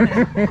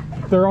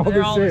 They're all They're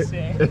the all the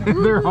same.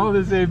 same. They're all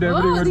the same.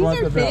 Nobody Oh, would these want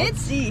are the milk.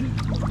 fancy.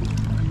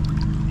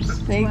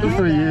 Thank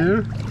For you.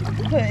 you?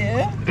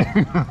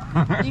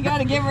 Yeah. You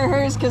gotta give her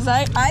hers because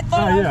I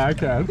thought Oh yeah, I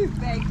can.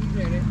 Thank you,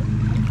 Jordan.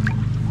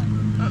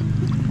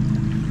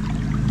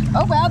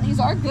 oh wow, these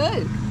are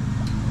good.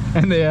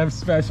 And they have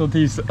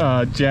specialty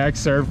Jack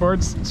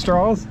surfboard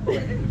straws. He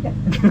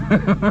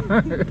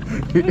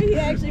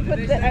actually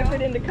put the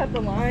effort in to cut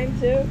the line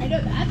too. I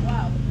know that's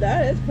wow.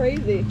 That is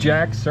crazy.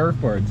 Jack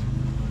surfboards.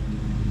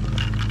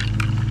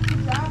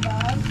 Good job,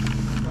 Bob.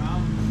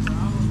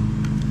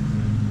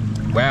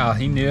 Wow,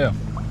 he knew.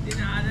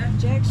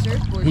 Jack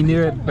surfboard. He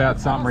knew about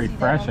something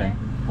refreshing.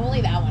 Only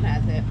that one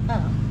has it.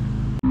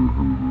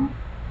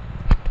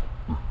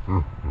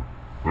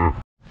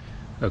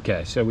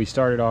 Okay, so we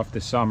started off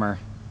the summer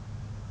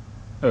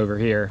over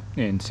here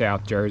in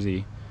South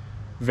Jersey.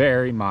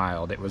 Very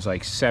mild. It was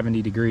like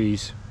 70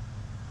 degrees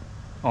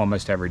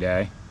almost every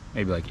day,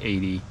 maybe like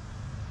 80.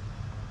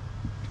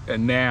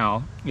 And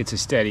now it's a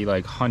steady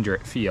like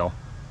 100 feel,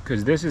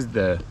 because this is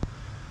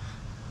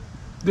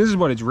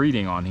what it's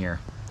reading on here,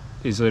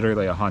 is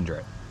literally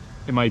 100.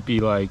 It might be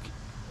like,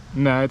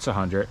 no, it's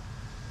 100.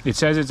 It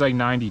says it's like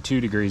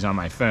 92 degrees on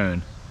my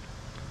phone,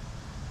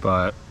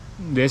 but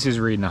this is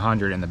reading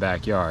 100 in the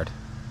backyard.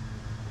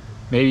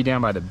 Maybe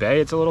down by the bay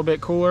it's a little bit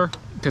cooler,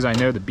 because I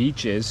know the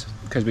beach is,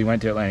 because we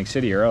went to Atlantic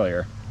City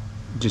earlier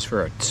just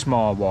for a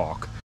small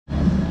walk.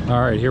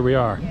 All right, here we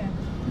are.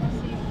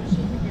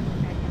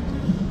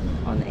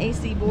 On the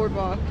AC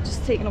boardwalk,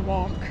 just taking a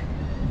walk.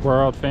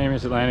 World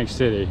famous Atlantic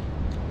City.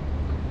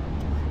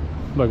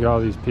 Look at all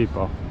these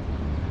people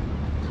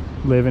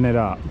living it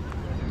up.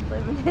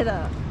 Living it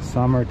up.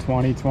 Summer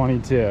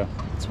 2022.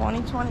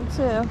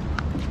 2022.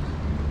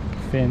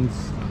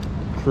 Finn's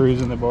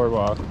cruising the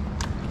boardwalk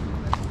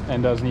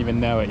and doesn't even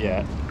know it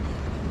yet.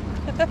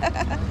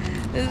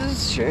 This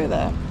is true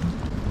though.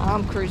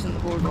 I'm cruising the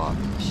boardwalk.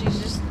 She's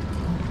just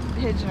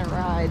hitching a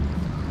ride.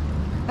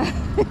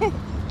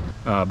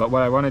 But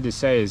what I wanted to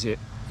say is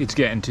it's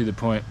getting to the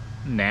point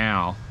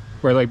now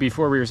where, like,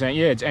 before we were saying,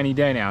 yeah, it's any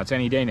day now, it's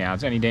any day now,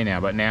 it's any day now,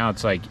 but now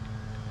it's like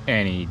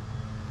any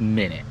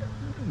minute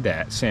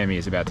that Sammy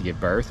is about to give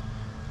birth.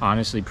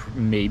 Honestly,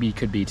 maybe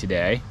could be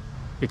today.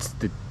 It's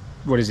the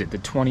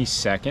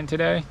 22nd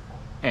today,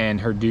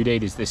 and her due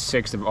date is the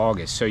 6th of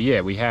August. So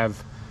yeah, we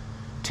have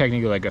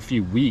technically like a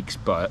few weeks,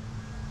 but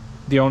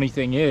the only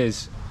thing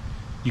is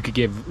you could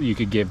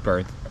give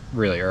birth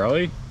really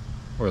early,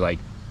 or like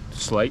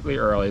slightly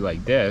early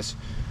like this,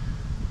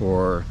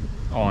 or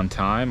on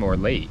time, or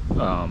late.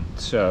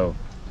 So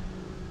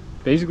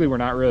basically we're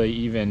not really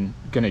even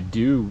gonna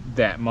do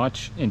that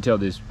much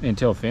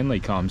until Finley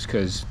comes,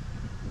 because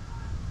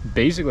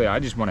basically I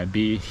just want to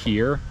be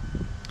here.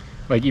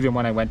 Like, even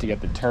when I went to get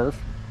the turf,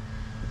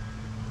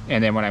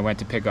 and then when I went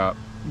to pick up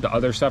the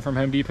other stuff from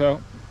Home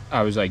Depot,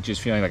 I was like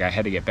just feeling like I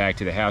had to get back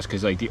to the house,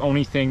 because like the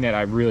only thing that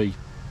I really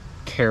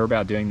care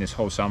about doing this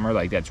whole summer,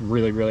 like that's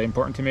really, really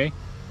important to me,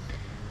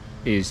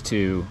 is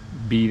to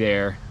be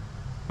there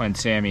when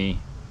Sammy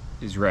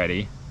is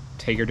ready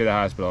take her to the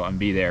hospital and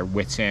be there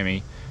with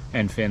Sammy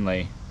and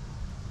Finley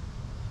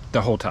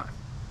the whole time.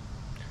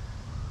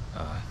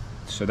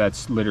 So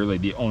that's literally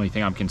the only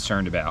thing I'm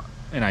concerned about.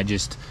 And I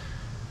just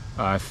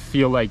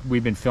feel like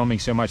we've been filming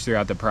so much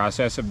throughout the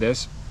process of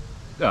this,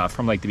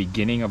 from like the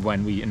beginning of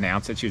when we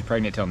announced that she was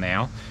pregnant till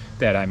now,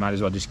 that I might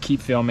as well just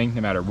keep filming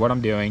no matter what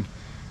I'm doing,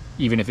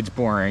 even if it's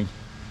boring,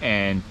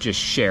 and just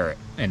share it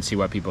and see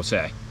what people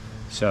say.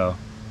 So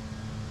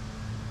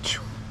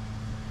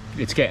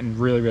it's getting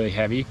really, really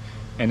heavy,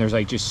 and there's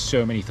like just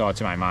so many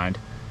thoughts in my mind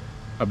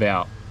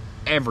about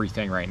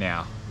everything right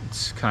now.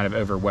 It's kind of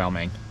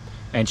overwhelming.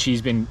 And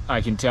she's been, I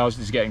can tell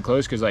she's getting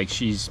close, because like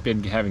she's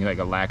been having like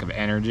a lack of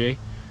energy.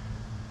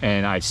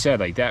 And I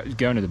said like that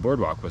going to the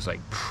boardwalk was like,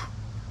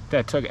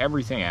 that took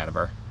everything out of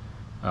her.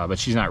 But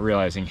she's not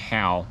realizing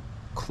how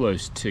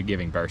close to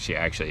giving birth she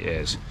actually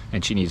is,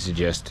 and she needs to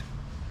just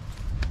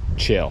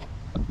chill.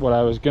 What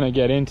I was gonna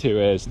get into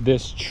is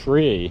this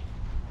tree.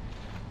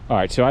 All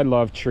right, so I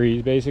love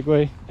trees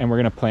basically, and we're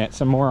gonna plant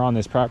some more on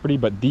this property,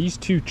 but these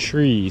two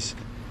trees,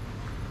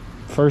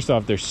 first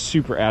off, they're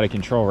super out of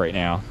control right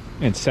now,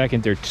 and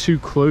second, they're too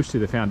close to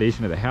the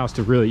foundation of the house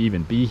to really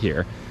even be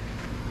here.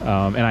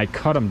 And I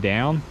cut them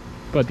down,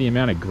 but the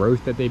amount of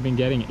growth that they've been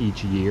getting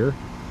each year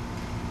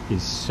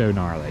is so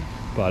gnarly.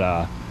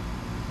 But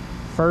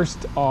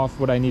first off,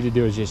 what I need to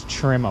do is just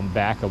trim them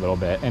back a little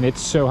bit. And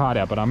it's so hot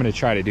out, but I'm gonna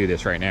try to do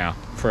this right now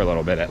for a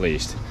little bit at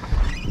least.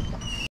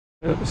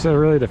 So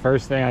really the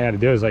first thing I gotta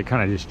do is like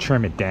kind of just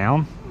trim it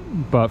down.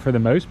 But for the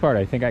most part,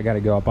 I think I gotta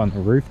go up on the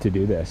roof to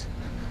do this,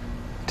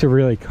 to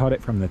really cut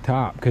it from the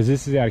top, because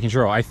this is out of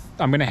control.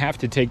 I'm gonna have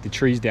to take the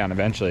trees down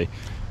eventually,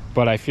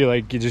 but I feel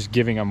like just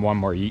giving them one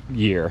more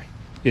year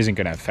isn't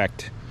gonna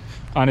affect,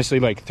 honestly,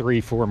 like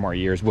 3-4 more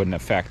years wouldn't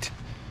affect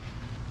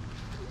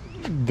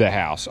the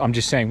house. I'm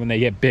just saying, when they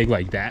get big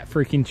like that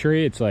freaking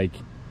tree, it's like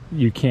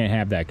you can't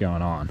have that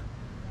going on,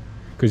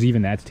 because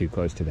even that's too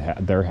close to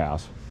their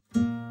house.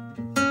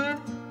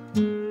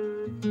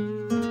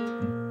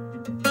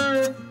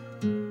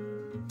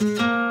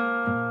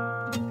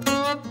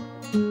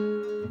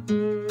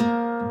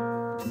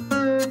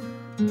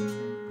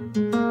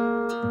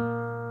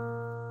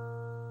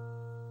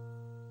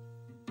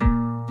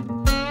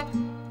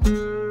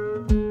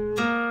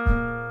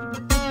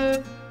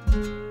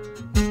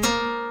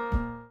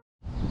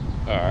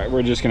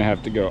 We're just gonna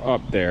have to go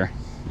up there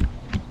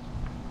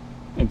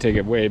and take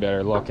a way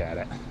better look at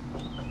it.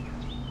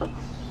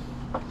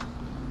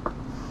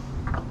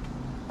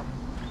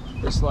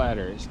 This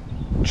ladder is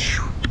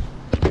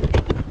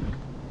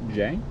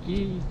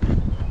janky.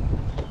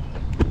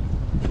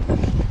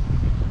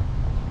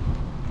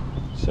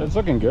 So it's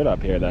looking good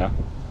up here though.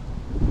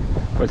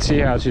 But see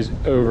how it's just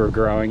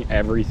overgrowing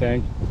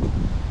everything?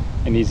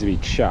 It needs to be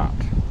chopped.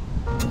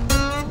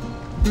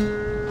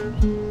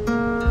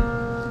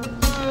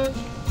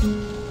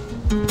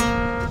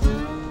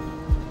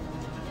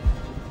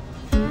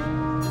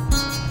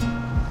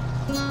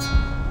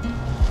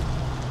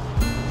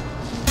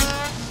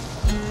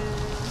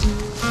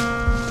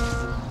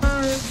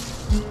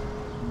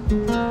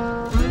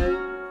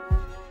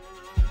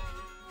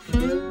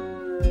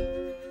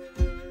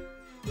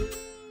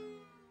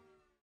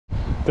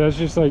 That's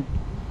just like,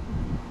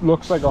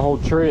 looks like a whole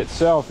tree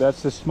itself.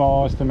 That's the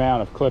smallest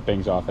amount of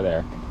clippings off of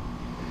there.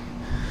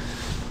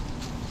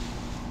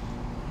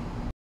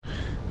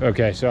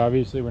 Okay, so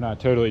obviously we're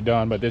not totally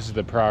done, but this is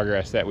the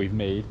progress that we've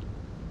made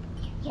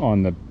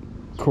on the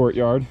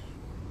courtyard.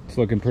 It's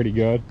looking pretty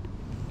good.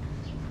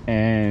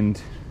 And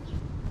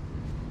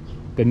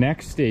the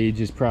next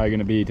stage is probably going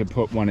to be to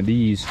put one of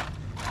these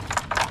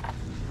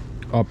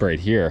up right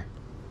here.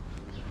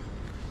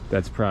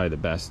 That's probably the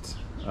best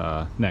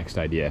next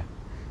idea.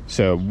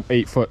 So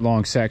 8-foot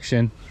long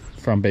section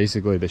from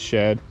basically the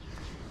shed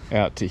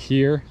out to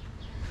here,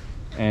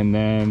 and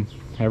then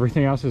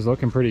everything else is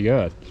looking pretty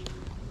good.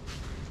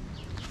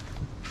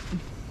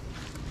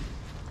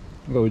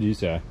 What would you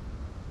say?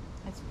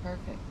 That's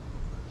perfect.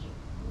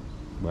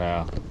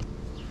 Wow,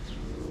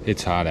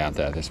 it's hot out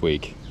there this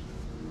week.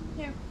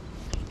 Here.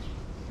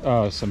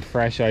 Oh, some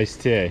fresh iced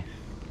tea.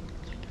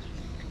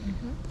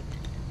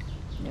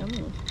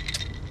 Yummy.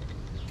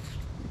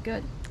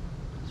 Good.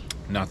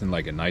 Nothing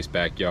like a nice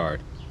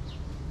backyard.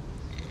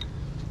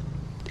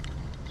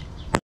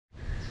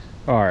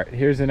 All right,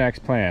 here's the next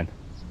plan.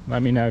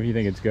 Let me know if you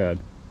think it's good.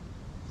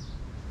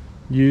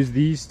 Use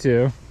these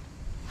two.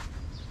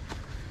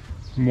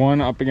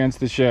 One up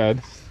against the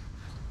shed.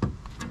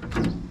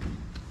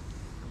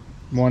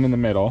 One in the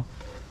middle.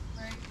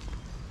 Right.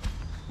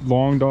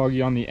 Long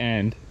doggy on the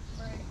end.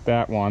 Right.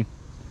 That one.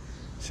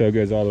 So it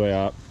goes all the way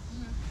up.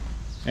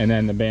 And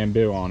then the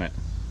bamboo on it.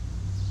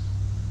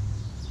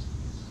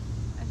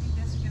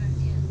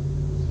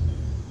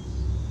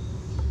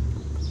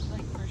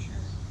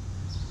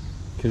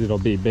 Because it'll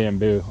be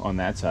bamboo on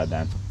that side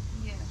then.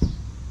 Yeah.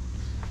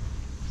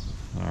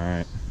 All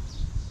right.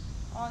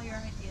 All your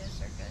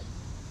ideas are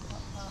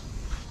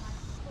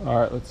good. All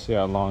right, let's see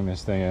how long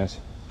this thing is.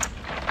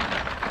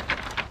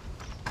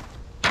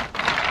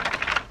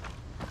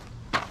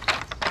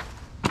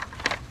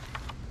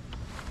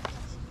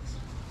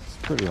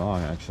 pretty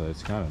long, actually.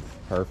 It's kind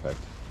of perfect.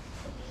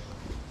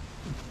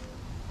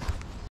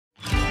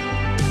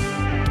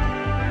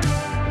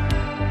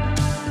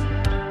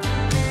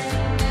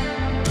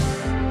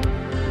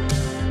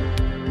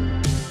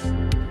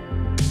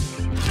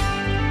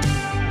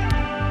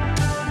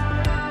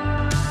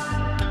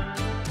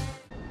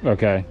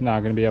 Okay,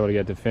 not going to be able to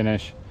get to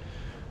finish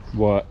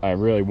what I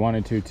really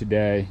wanted to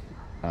today,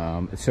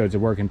 so it's a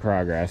work in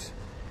progress.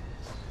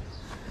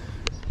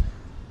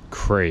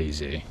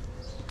 Crazy.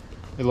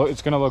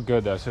 It's going to look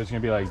good though, so it's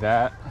going to be like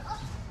that,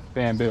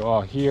 bamboo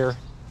all here,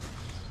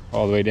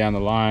 all the way down the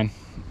line,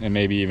 and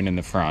maybe even in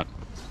the front,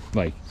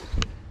 like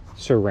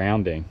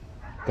surrounding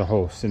the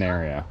whole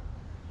scenario.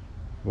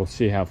 We'll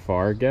see how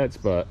far it gets,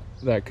 but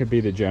that could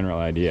be the general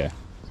idea.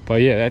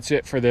 But yeah, that's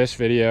it for this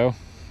video.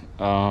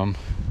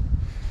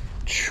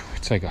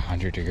 It's like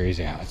 100 degrees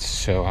out. It's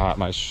so hot.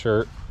 My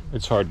shirt,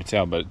 it's hard to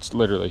tell, but it's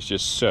literally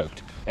just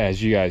soaked.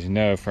 As you guys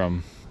know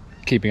from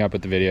keeping up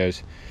with the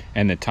videos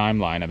and the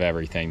timeline of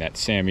everything, that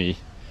Sammy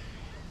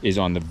is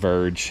on the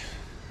verge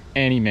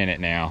any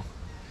minute now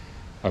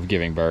of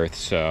giving birth.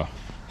 So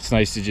it's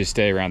nice to just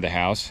stay around the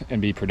house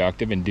and be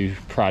productive and do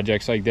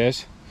projects like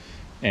this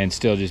and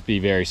still just be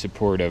very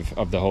supportive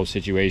of the whole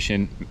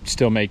situation,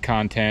 still make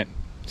content,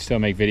 still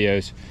make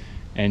videos,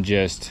 and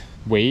just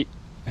wait,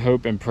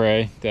 hope and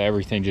pray that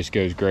everything just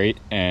goes great.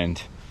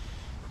 And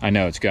I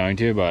know it's going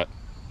to, but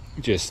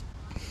just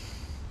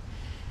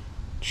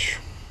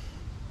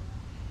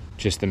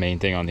the main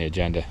thing on the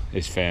agenda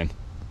is Finn.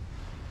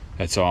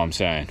 That's all I'm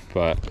saying.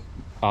 But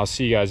I'll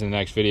see you guys in the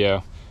next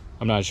video.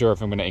 I'm not sure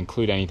if I'm going to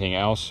include anything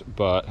else,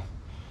 but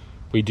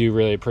we do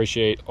really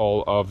appreciate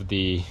all of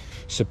the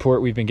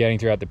support we've been getting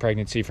throughout the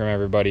pregnancy from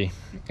everybody,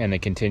 and the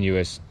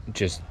continuous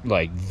just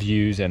like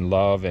views and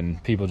love,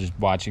 and people just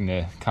watching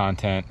the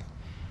content.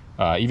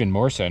 Even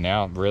more so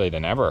now, really,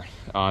 than ever,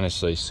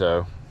 honestly.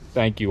 So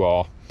thank you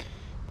all.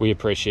 We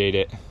appreciate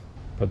it.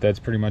 But that's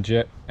pretty much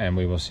it, and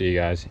we will see you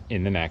guys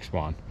in the next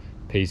one.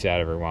 Peace out,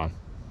 everyone.